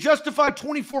 How do you justify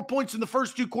 24 points in the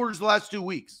first 2 quarters of the last 2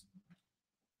 weeks?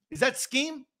 Is that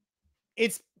scheme?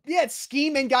 It's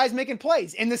scheme and guys making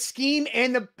plays, and the scheme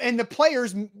and the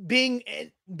players being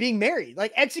married.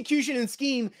 Like execution and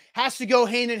scheme has to go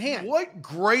hand in hand. What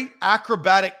great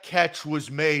acrobatic catch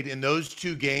was made in those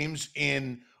 2 games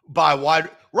in by wide.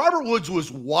 Robert Woods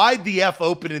was wide the F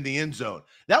open in the end zone.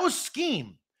 That was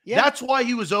scheme. Yeah. That's why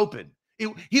he was open.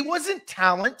 He wasn't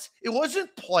talent. It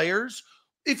wasn't players.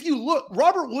 If you look,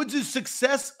 Robert Woods'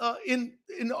 success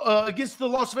against the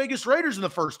Las Vegas Raiders in the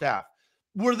first half,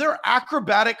 were there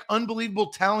acrobatic,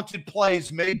 unbelievable, talented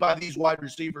plays made by these wide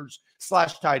receivers /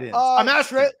 tight ends? I'm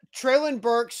asking. Treylon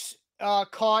Burks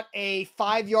caught a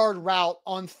 5-yard route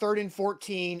on 3rd and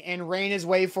 14 and ran his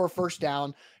way for a first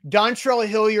down. Dontrell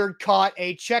Hilliard caught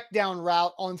a check down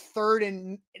route on 3rd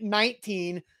and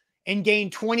 19 and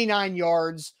gained 29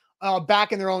 yards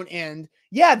back in their own end.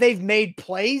 Yeah, they've made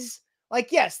plays.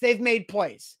 Like, yes, they've made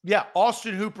plays. Yeah,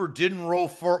 Austin Hooper didn't roll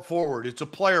forward. It's a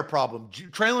player problem.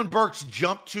 Treylon Burks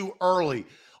jumped too early.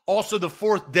 Also, the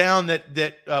 4th down that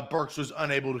Burks was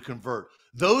unable to convert.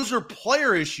 Those are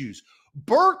player issues.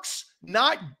 Burks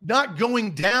not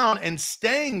going down and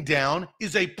staying down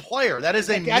is a player. That is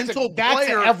a mental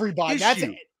player everybody.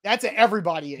 issue. That's an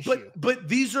everybody issue. But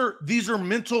these are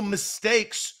mental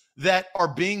mistakes that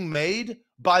are being made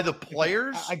by the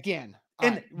players. Again.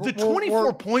 And the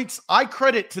 24 points, I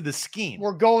credit to the scheme.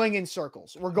 We're going in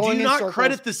circles. We're going in circles. Do you not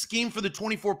credit the scheme for the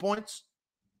 24 points?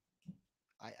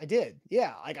 I did.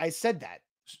 Yeah, I said that.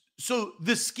 So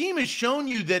the scheme has shown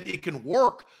you that it can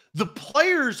work. The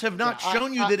players have not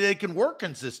shown you that it can work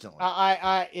consistently.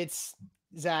 It's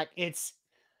Zach.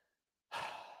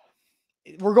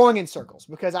 We're going in circles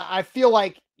because I feel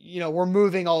like, we're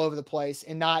moving all over the place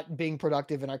and not being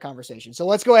productive in our conversation. So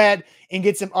let's go ahead and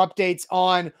get some updates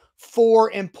on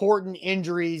 4 important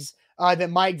injuries that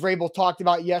Mike Vrabel talked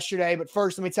about yesterday. But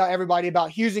first, let me tell everybody about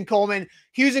Hughes & Coleman.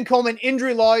 Hughes & Coleman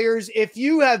Injury Lawyers. If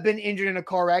you have been injured in a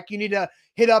car wreck, you need to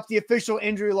hit up the official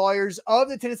injury lawyers of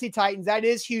the Tennessee Titans. That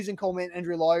is Hughes & Coleman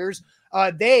Injury Lawyers.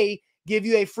 They give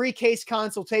you a free case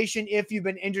consultation if you've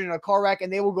been injured in a car wreck,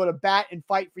 and they will go to bat and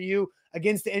fight for you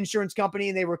against the insurance company.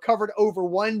 And they recovered over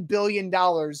 $1 billion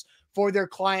for their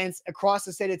clients across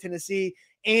the state of Tennessee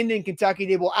and in Kentucky.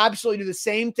 They will absolutely do the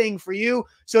same thing for you.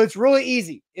 So it's really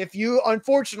easy. If you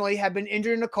unfortunately have been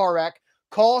injured in a car wreck,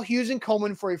 call Hughes &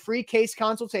 Coleman for a free case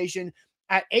consultation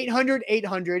at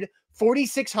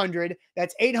 800-800-4600.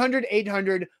 That's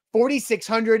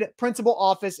 800-800-4600, principal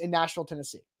office in Nashville,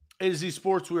 Tennessee. A to Z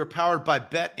Sports, we are powered by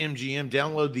BetMGM.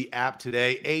 Download the app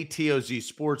today. ATOZ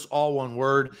Sports, all one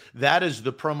word. That is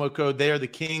the promo code. They are the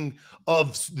king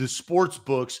of the sports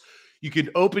books. You can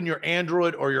open your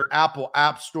Android or your Apple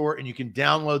App Store, and you can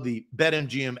download the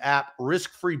BetMGM app.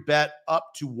 Risk-free bet up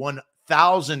to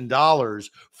 $1,000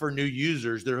 for new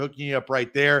users. They're hooking you up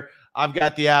right there. I've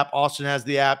got the app. Austin has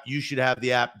the app. You should have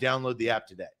the app. Download the app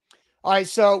today. All right,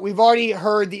 so we've already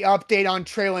heard the update on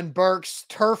Treylon Burks.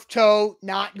 Turf toe,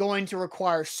 not going to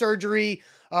require surgery,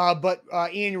 but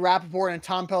Ian Rappaport and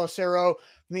Tom Pelissero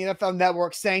from the NFL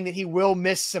Network saying that he will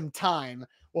miss some time.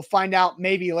 We'll find out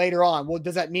maybe later on. Well,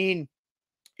 does that mean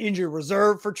injury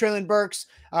reserve for Treylon Burks?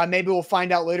 Maybe we'll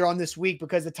find out later on this week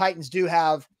because the Titans do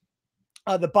have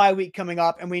the bye week coming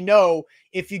up. And we know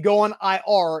if you go on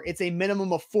IR, it's a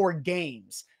minimum of 4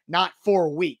 games, not 4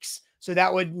 weeks. So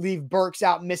that would leave Burks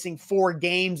out missing 4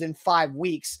 games in 5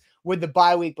 weeks with the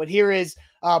bye week. But here is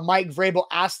Mike Vrabel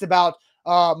asked about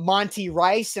Monty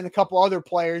Rice and a couple other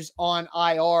players on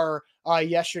IR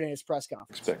yesterday in his press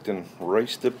conference. Expecting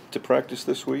Rice to practice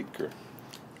this week? Or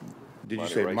did you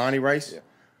say Monty Rice?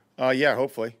 Yeah,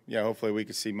 hopefully. Yeah, hopefully we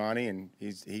can see Monty and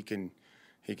he can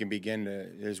begin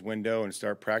his window and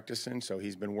start practicing. So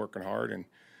he's been working hard,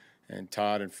 and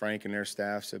Todd and Frank and their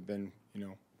staffs have been,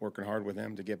 working hard with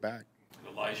him to get back.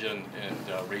 Elijah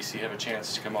and Racy have a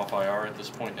chance to come off IR at this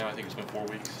point now. I think it's been 4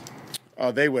 weeks.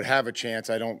 They would have a chance.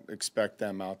 I don't expect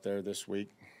them out there this week.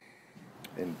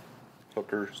 And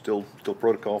Hooker, still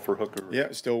protocol for Hooker?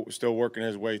 Yeah, still working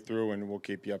his way through, and we'll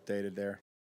keep you updated there.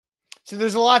 So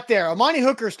there's a lot there. Amani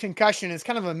Hooker's concussion is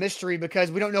kind of a mystery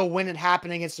because we don't know when it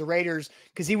happened against the Raiders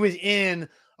because he was in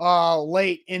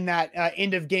late in that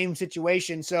end of game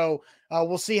situation. So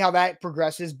we'll see how that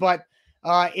progresses. But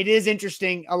it is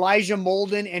interesting. Elijah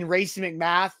Molden and Racy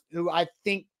McMath, who I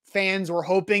think fans were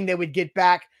hoping they would get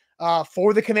back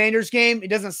for the Commanders game. It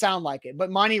doesn't sound like it.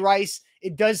 But Monty Rice,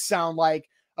 it does sound like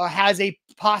has a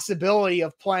possibility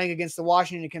of playing against the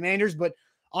Washington Commanders. But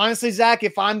honestly, Zach,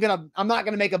 I'm not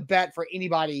gonna make a bet for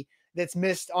anybody that's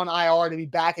missed on IR to be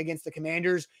back against the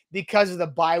Commanders because of the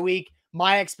bye week.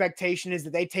 My expectation is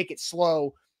that they take it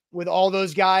slow with all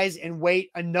those guys and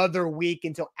wait another week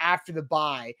until after the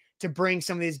bye to bring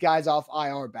some of these guys off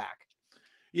IR back.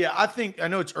 Yeah, I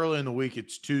know it's early in the week.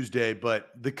 It's Tuesday, but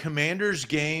the Commanders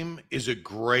game is a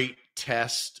great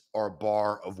test or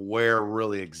bar of where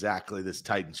really exactly this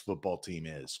Titans football team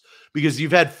is, because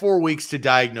you've had 4 weeks to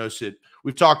diagnose it.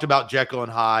 We've talked about Jekyll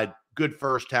and Hyde, good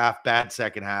first half, bad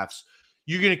second halves.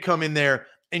 You're going to come in there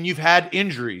and you've had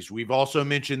injuries. We've also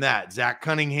mentioned that Zach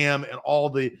Cunningham and all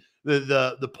the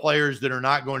players that are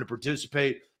not going to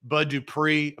participate. Bud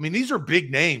Dupree. I mean, these are big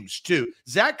names too.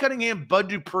 Zach Cunningham, Bud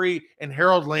Dupree, and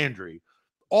Harold Landry.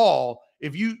 All,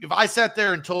 if I sat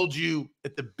there and told you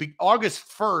at the August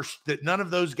 1st that none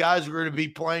of those guys were going to be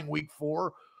playing week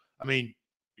 4, I mean,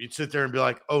 you'd sit there and be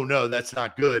like, oh no, that's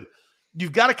not good.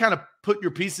 You've got to kind of put your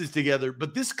pieces together.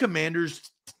 But this Commanders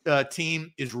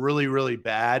team is really, really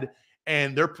bad.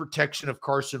 And their protection of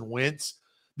Carson Wentz,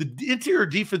 the interior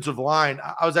defensive line,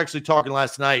 I was actually talking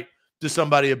last night to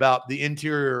somebody about the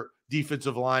interior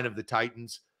defensive line of the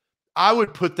Titans. I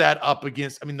would put that up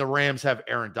against, I mean, the Rams have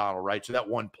Aaron Donald, right? So that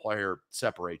one player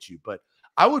separates you. But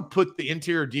I would put the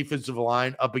interior defensive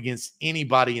line up against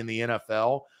anybody in the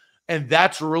NFL. And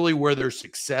that's really where their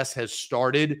success has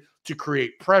started, to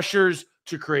create pressures,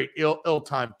 to create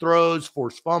ill-timed throws,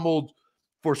 forced fumbles,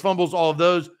 all of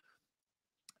those.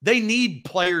 They need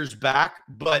players back.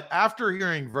 But after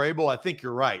hearing Vrabel, I think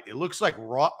you're right. It looks like,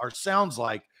 or sounds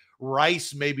like,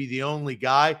 Rice may be the only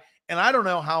guy, and I don't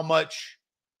know how much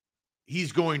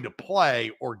he's going to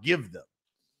play or give them.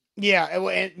 Yeah,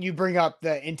 and you bring up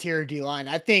the interior D-line.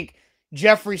 I think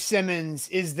Jeffrey Simmons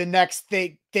is the next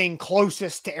thing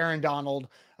closest to Aaron Donald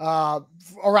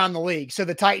around the league. So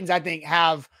the Titans, I think,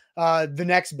 have the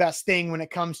next best thing when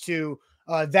it comes to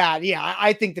that. Yeah,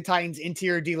 I think the Titans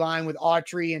interior D-line with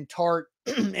Autry and Tart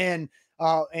and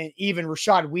even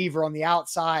Rashad Weaver on the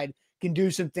outside can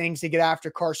do some things to get after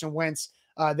Carson Wentz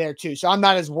there too. So I'm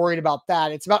not as worried about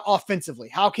that. It's about offensively.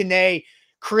 How can they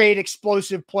create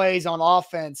explosive plays on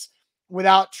offense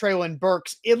without Treylon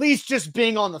Burks at least just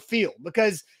being on the field?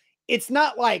 Because it's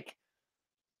not like,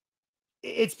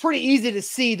 it's pretty easy to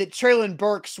see that Treylon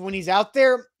Burks, when he's out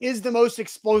there, is the most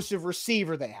explosive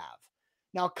receiver they have.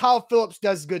 Now, Kyle Phillips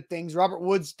does good things. Robert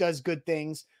Woods does good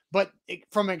things. But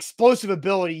from explosive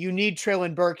ability, you need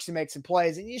Treylon Burks to make some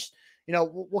plays. And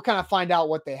we'll kind of find out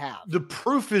what they have. The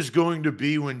proof is going to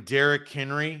be when Derrick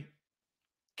Henry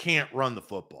can't run the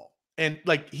football. And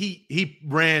like he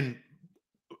ran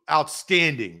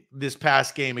outstanding this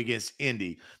past game against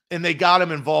Indy, and they got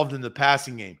him involved in the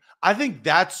passing game. I think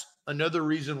that's another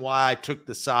reason why I took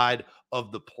the side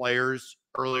of the players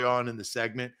early on in the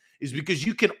segment, is because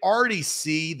you can already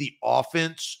see the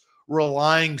offense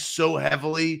relying so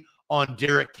heavily on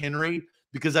Derrick Henry,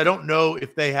 because I don't know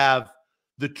if they have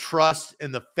the trust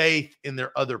and the faith in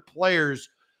their other players.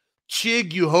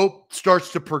 Chig, you hope,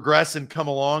 starts to progress and come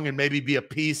along and maybe be a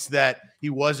piece that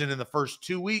he wasn't in the first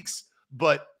 2 weeks.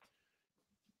 But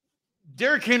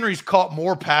Derrick Henry's caught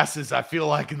more passes, I feel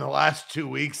like, in the last 2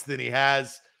 weeks than he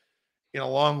has in a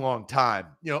long, long time.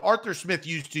 Arthur Smith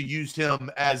used to use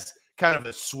him as kind of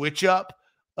a switch up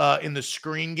in the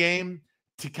screen game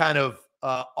to kind of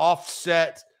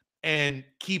offset and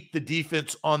keep the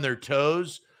defense on their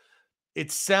toes. It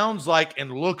sounds like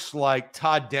and looks like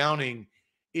Todd Downing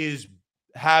is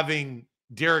having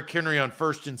Derrick Henry on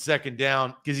first and second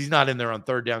down, because he's not in there on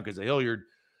third down because of Hilliard,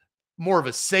 more of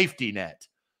a safety net.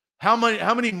 How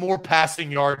many more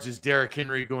passing yards is Derrick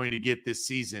Henry going to get this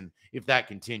season if that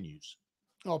continues?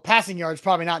 Well, passing yards,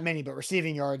 probably not many, but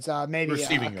receiving yards, maybe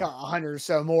 100 or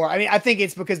so more. I mean, I think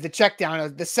it's because the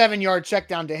 7-yard check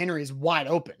down to Henry is wide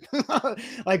open.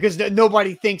 Because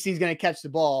nobody thinks he's going to catch the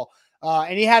ball.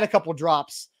 And he had a couple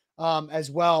drops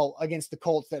as well against the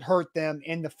Colts that hurt them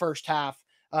in the first half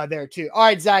there too. All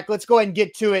right, Zach, let's go ahead and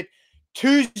get to it.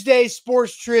 Tuesday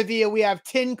sports trivia. We have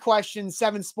 10 questions,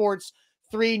 7 sports,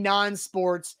 3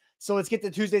 non-sports. So let's get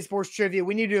to Tuesday sports trivia.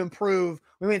 We need to improve.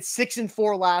 We went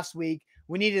 6-4 last week.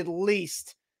 We need at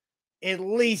least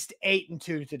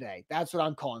 8-2 today. That's what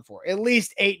I'm calling for. At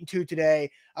least 8-2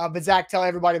 today. But Zach, tell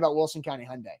everybody about Wilson County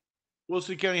Hyundai.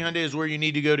 Wilson County Hyundai is where you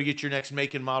need to go to get your next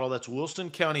make and model. That's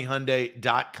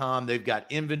wilsoncountyhyundai.com. They've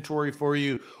got inventory for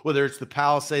you, whether it's the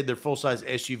Palisade, their full-size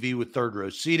SUV with third-row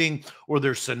seating, or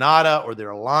their Sonata, or their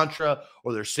Elantra,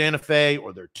 or their Santa Fe,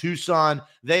 or their Tucson.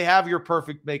 They have your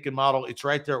perfect make and model. It's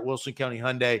right there at Wilson County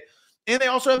Hyundai. And they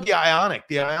also have the Ioniq.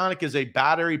 The Ioniq is a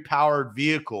battery-powered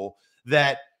vehicle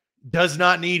that does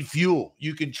not need fuel.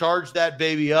 You can charge that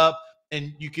baby up,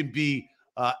 and you can be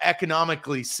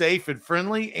economically safe and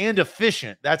friendly and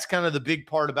efficient. That's kind of the big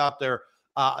part about their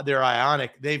Ioniq.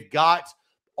 They've got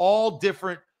all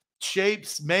different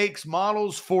shapes, makes,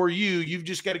 models for you. You've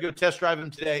just got to go test drive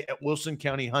them today at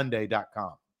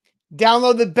wilsoncountyhyundai.com.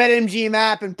 Download the BetMGM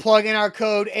app and plug in our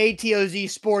code ATOZ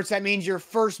Sports. That means your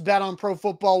first bet on pro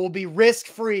football will be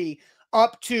risk-free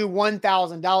up to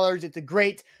 $1,000. It's a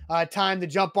great time to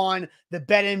jump on the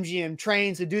BetMGM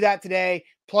train. So do that today.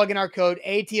 Plug in our code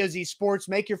ATOZ Sports.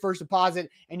 Make your first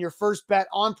deposit and your first bet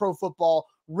on pro football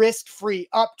risk-free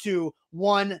up to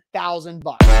 $1,000.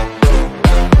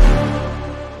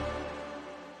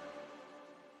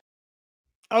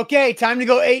 Okay, time to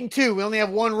go 8-2. We only have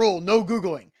one rule: no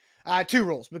Googling. Two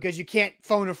rules, because you can't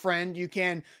phone a friend. You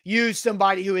can use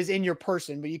somebody who is in your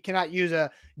person, but you cannot use a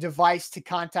device to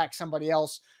contact somebody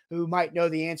else who might know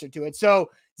the answer to it.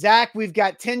 So, Zach, we've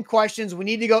got 10 questions. We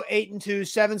need to go 8-2,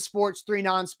 7 sports, 3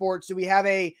 non-sports. Do we have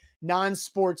a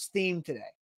non-sports theme today?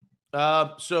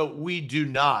 So we do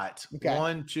not. Okay.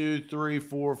 1, 2, 3,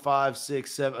 4, 5,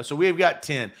 6, 7. So we've got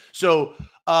 10. So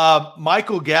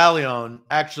Michael Gallion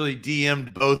actually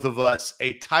DM'd both of us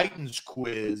a Titans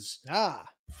quiz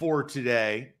for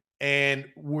today, and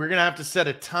we're going to have to set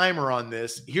a timer on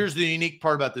this. Here's the unique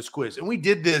part about this quiz. And we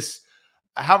did this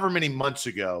however many months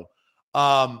ago.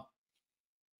 I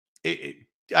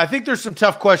think there's some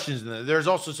tough questions in there. There's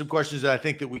also some questions that I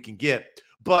think that we can get.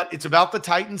 But it's about the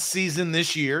Titans season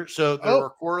this year. So they're a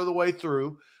quarter of the way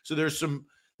through. So there's some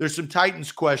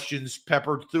Titans questions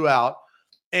peppered throughout.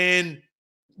 And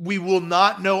we will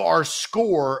not know our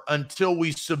score until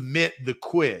we submit the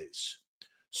quiz.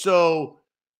 So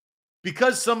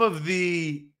because some of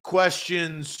the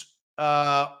questions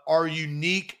are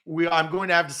unique, I'm going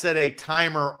to have to set a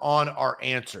timer on our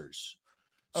answers.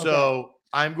 Okay. So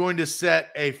I'm going to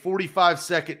set a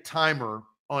 45-second timer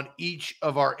on each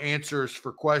of our answers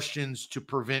for questions to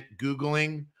prevent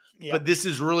Googling. Yep. But this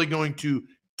is really going to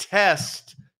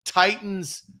test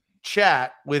Titans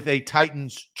chat with a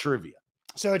Titans trivia.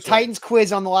 So Titans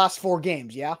quiz on the last 4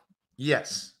 games, yeah?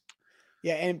 Yes.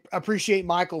 Yeah, and appreciate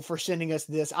Michael for sending us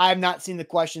this. I have not seen the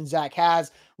question Zach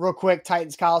has. Real quick,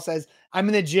 Titans Kyle says, I'm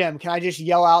in the gym. Can I just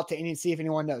yell out to any see if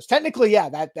anyone knows? Technically,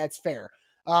 yeah, that's fair.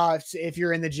 If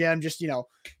you're in the gym, just,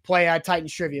 play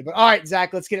Titans trivia. But all right,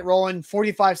 Zach, let's get it rolling.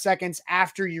 45 seconds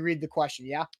after you read the question.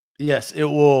 Yeah. Yes, it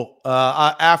will.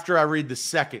 After I read the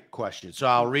second question. So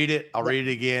I'll read it. I'll read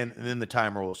it again, and then the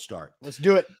timer will start. Let's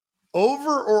do it.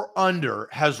 Over or under,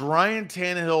 has Ryan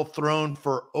Tannehill thrown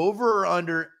for over or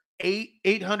under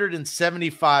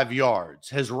 875 yards?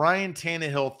 Has Ryan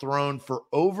Tannehill thrown for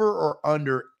over or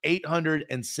under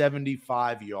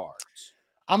 875 yards?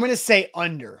 I'm going to say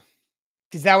under.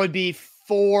 Because that would be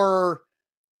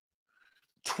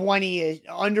 420,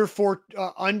 under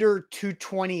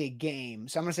 220 a game.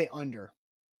 So I'm going to say under.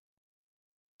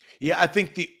 Yeah, I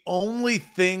think the only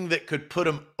thing that could put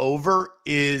him over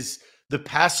is the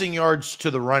passing yards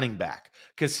to the running back.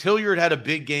 Because Hilliard had a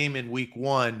big game in week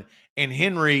 1, and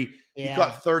Henry, he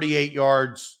got 38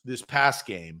 yards this past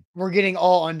game. We're getting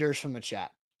all unders from the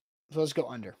chat. So let's go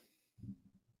under.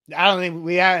 I don't think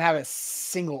we haven't had a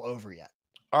single over yet.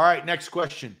 All right, next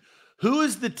question. Who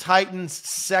is the Titans'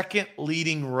 second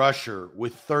leading rusher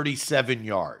with 37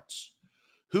 yards?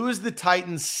 Who is the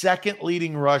Titans' second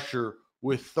leading rusher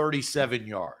with 37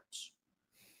 yards?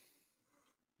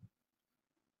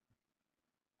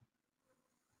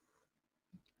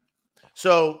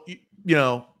 So,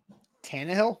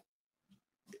 Tannehill?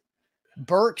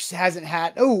 Burks hasn't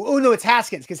had. Oh no, it's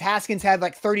Haskins, because Haskins had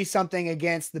like 30-something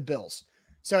against the Bills.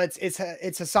 So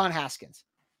it's Hassan Haskins.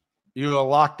 You gonna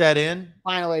lock that in?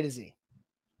 Final A to Z.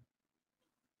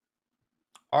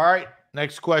 All right,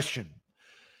 next question.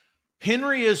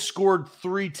 Henry has scored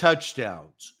 3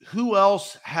 touchdowns. Who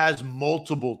else has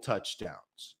multiple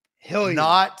touchdowns? Hilliard.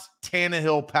 Not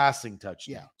Tannehill passing touchdowns.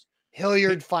 Yeah.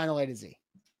 Hilliard, final A to Z.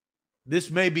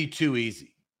 This may be too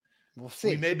easy. We'll see.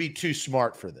 We may be too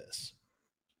smart for this.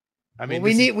 I mean,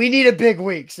 we need a big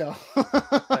week, so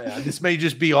this may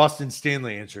just be Austin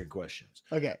Stanley answering questions.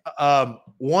 Okay.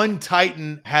 One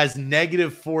Titan has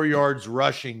 -4 yards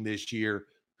rushing this year.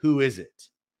 Who is it?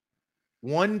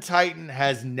 One Titan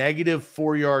has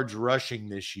 -4 yards rushing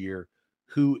this year.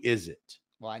 Who is it?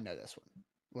 Well, I know this one.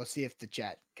 We'll see if the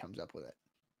chat comes up with it.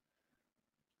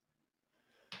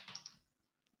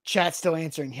 Chat's still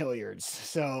answering Hilliard's.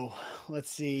 So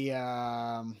let's see.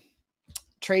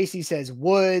 Tracy says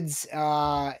Woods.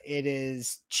 It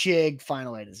is Chig,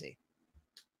 final A to Z.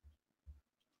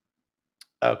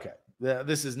 Okay.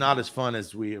 This is not as fun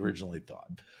as we originally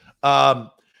thought.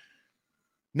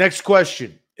 Next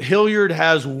question. Hilliard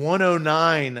has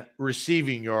 109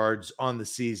 receiving yards on the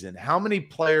season. How many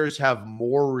players have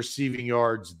more receiving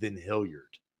yards than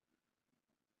Hilliard?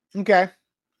 Okay.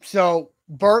 So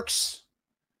Burks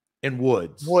and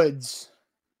Woods.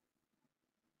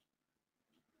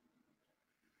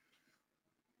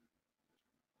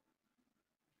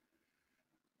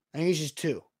 I think it's just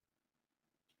 2.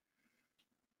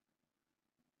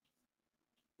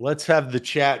 Let's have the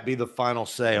chat be the final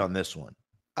say on this one.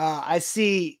 I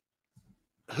see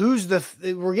who's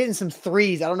we're getting some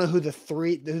 3s. I don't know who the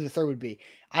third would be.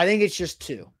 I think it's just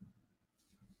 2.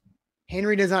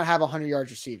 Henry does not have 100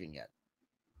 yards receiving yet.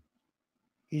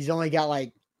 He's only got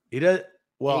like he does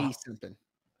 80 something.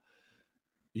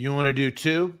 You want to do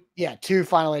 2? Yeah, 2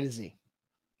 final A to Z.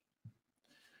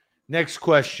 Next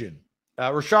question.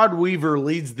 Rashad Weaver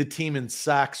leads the team in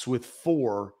sacks with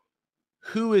 4.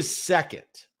 Who is second?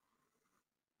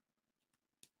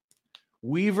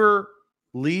 Weaver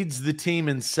leads the team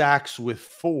in sacks with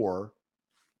 4.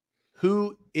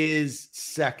 Who is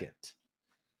second?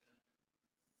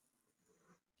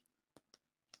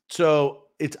 So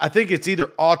I think it's either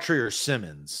Autry or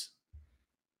Simmons.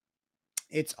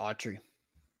 It's Autry.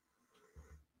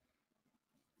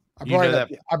 I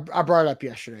brought it up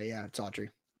yesterday. Yeah, it's Autry.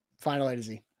 Final A to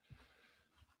Z.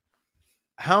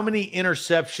 How many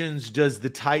interceptions does the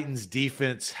Titans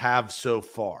defense have so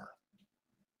far?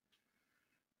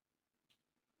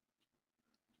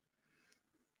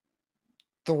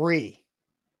 3.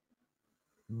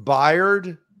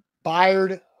 Byard,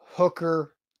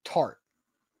 Hooker, Tart.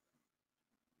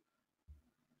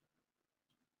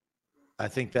 I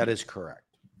think that is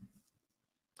correct.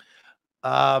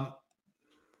 How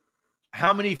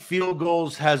many field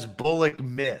goals has Bullock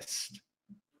missed?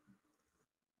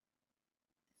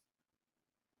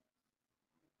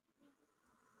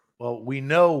 Well, we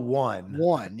know 1.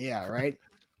 1, yeah, right?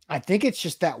 I think it's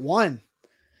just that 1.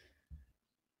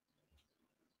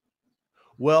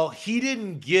 Well, he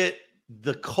didn't get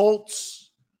the Colts.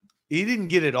 He didn't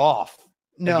get it off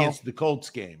against the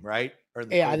Colts game, right?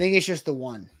 I think it's just the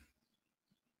 1.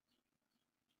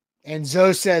 And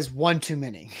Zoe says 1 too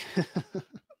many.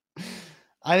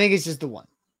 I think it's just the 1.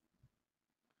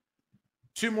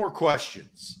 2 more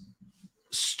questions.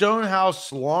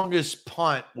 Stonehouse longest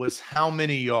punt was how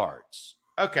many yards?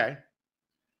 Okay.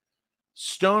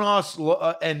 Stonehouse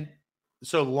and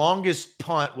so longest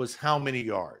punt was how many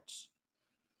yards?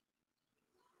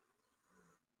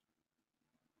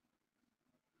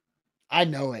 I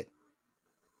know it.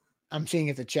 I'm seeing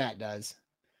if the chat does.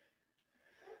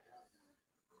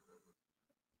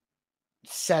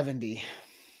 70.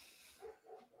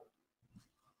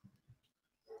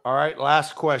 All right,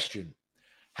 last question.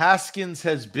 Haskins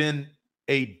has been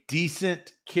a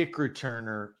decent kick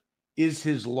returner. Is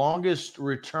his longest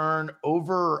return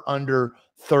over or under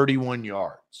 31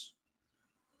 yards?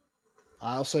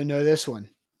 I also know this one.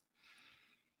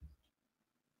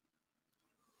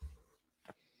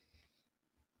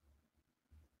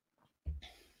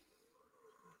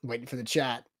 Waiting for the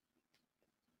chat.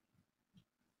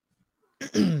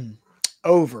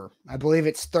 Over. I believe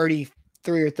it's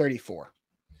 33 or 34.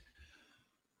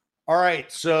 All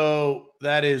right. So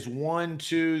that is 1,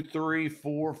 2, 3,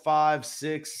 4, 5,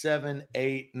 6, 7,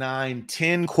 8, 9,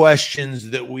 10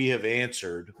 questions that we have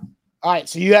answered. All right.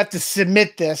 So you have to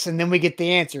submit this and then we get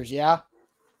the answers. Yeah.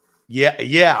 Yeah.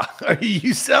 Yeah.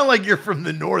 You sound like you're from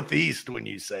the Northeast when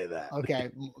you say that.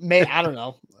 Okay. Maybe, I don't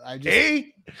know.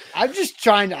 Hey, I'm just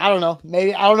trying to, I don't know.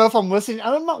 Maybe, I don't know if I'm listening.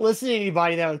 I'm not listening to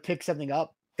anybody that would pick something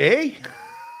up. Hey,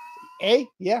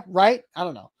 yeah, right. I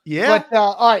don't know. Yeah. But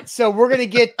all right. So we're going to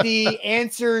get the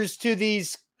answers to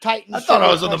these Titans. I thought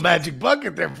I was on the magic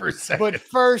bucket there for a second. But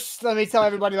first, let me tell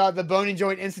everybody about the Bone and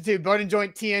Joint Institute,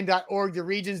 boneandjointtn.org, the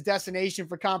region's destination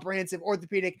for comprehensive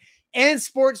orthopedic and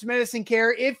sports medicine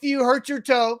care. If you hurt your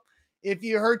toe, if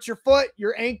you hurt your foot,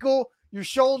 your ankle, your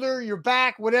shoulder, your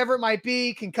back, whatever it might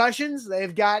be, concussions,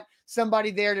 they've got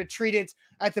somebody there to treat it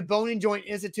at the Bone and Joint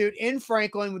Institute in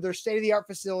Franklin with their state-of-the-art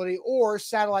facility or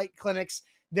satellite clinics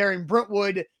there in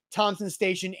Brentwood, Thompson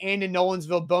Station, and in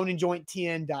Nolensville,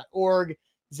 boneandjointtn.org.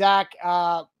 Zach,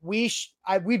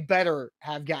 we better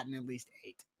have gotten at least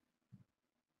 8.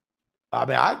 I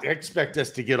mean, I expect us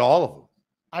to get all of them.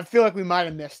 I feel like we might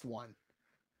have missed one.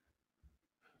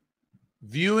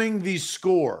 Viewing the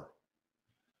score.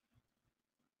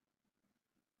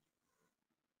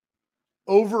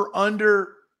 Over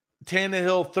under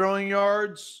Tannehill throwing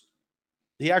yards.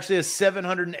 He actually has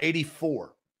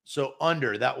 784. So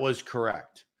under, that was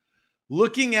correct.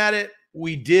 Looking at it,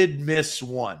 we did miss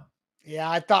one. Yeah,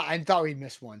 I thought we'd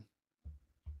miss one.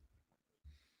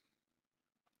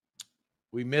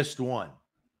 We missed one.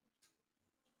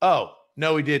 Oh,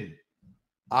 no, we didn't.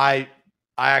 I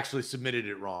actually submitted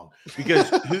it wrong because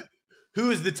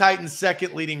who is the Titans'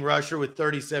 second leading rusher with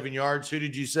 37 yards? Who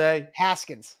did you say?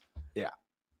 Haskins. Yeah,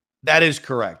 that is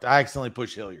correct. I accidentally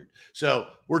pushed Hilliard. So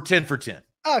we're 10 for 10.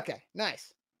 Okay,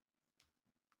 nice.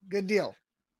 Good deal.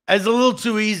 It's a little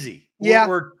too easy. Yeah.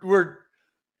 We're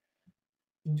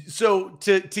So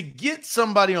to get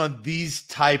somebody on these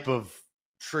type of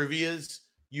trivias,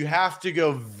 you have to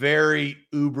go very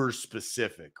uber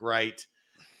specific, right?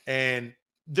 And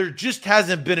there just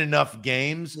hasn't been enough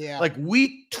games. Yeah. Like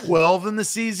week 12 in the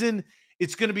season,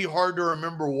 it's going to be hard to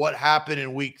remember what happened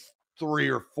in week 3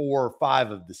 or 4 or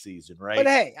 5 of the season, right? But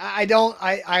hey,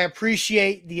 I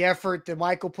appreciate the effort that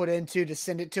Michael put into to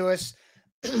send it to us.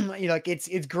 Like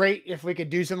it's great if we could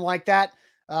do something like that.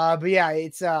 But yeah,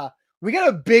 it's we got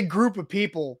a big group of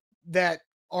people that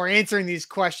are answering these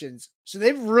questions, so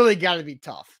they've really got to be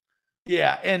tough.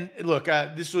 Yeah, and look,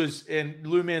 this was, and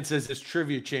Lou Man says this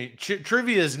trivia change.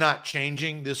 Trivia is not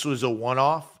changing. This was a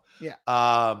one-off.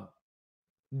 Yeah.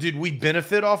 Did we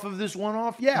benefit off of this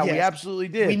one-off? Yeah, yes. We absolutely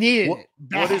did. We needed it.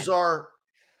 What is our?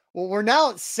 Well, we're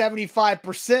now at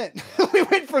 75%. We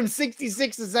went from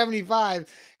 66 to 75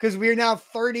 because we are now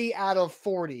 30 out of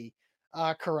 40.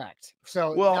 Correct.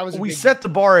 So we set the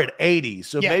bar at 80.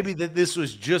 So maybe that this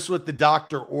was just what the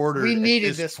doctor ordered. We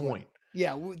needed this point.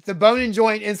 Yeah. The Bone and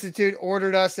Joint Institute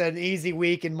ordered us an easy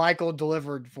week and Michael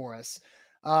delivered for us.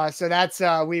 So that's,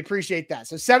 we appreciate that.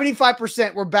 So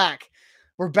 75%, we're back.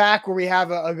 We're back where we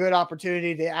have a good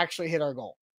opportunity to actually hit our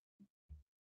goal.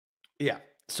 Yeah.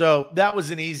 So that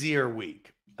was an easier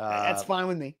week. That's fine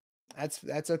with me.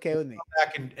 That's okay with me. Come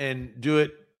back and do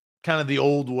it kind of the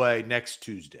old way next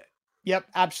Tuesday. Yep,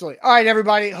 absolutely. All right,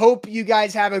 everybody. Hope you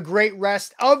guys have a great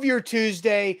rest of your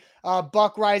Tuesday.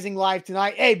 Buck Rising live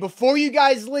tonight. Hey, before you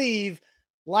guys leave,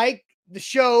 like the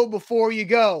show before you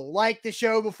go. Like the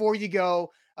show before you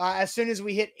go. As soon as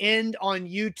we hit end on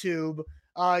YouTube,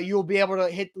 you'll be able to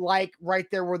hit like right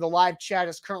there where the live chat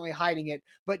is currently hiding it.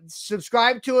 But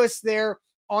subscribe to us there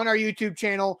on our YouTube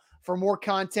channel for more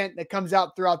content that comes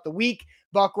out throughout the week.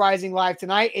 Buck Rising live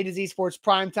tonight, A to Z Sports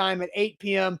Primetime at 8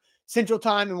 p.m. Central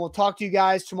Time, and we'll talk to you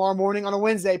guys tomorrow morning on a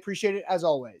Wednesday. Appreciate it as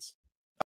always.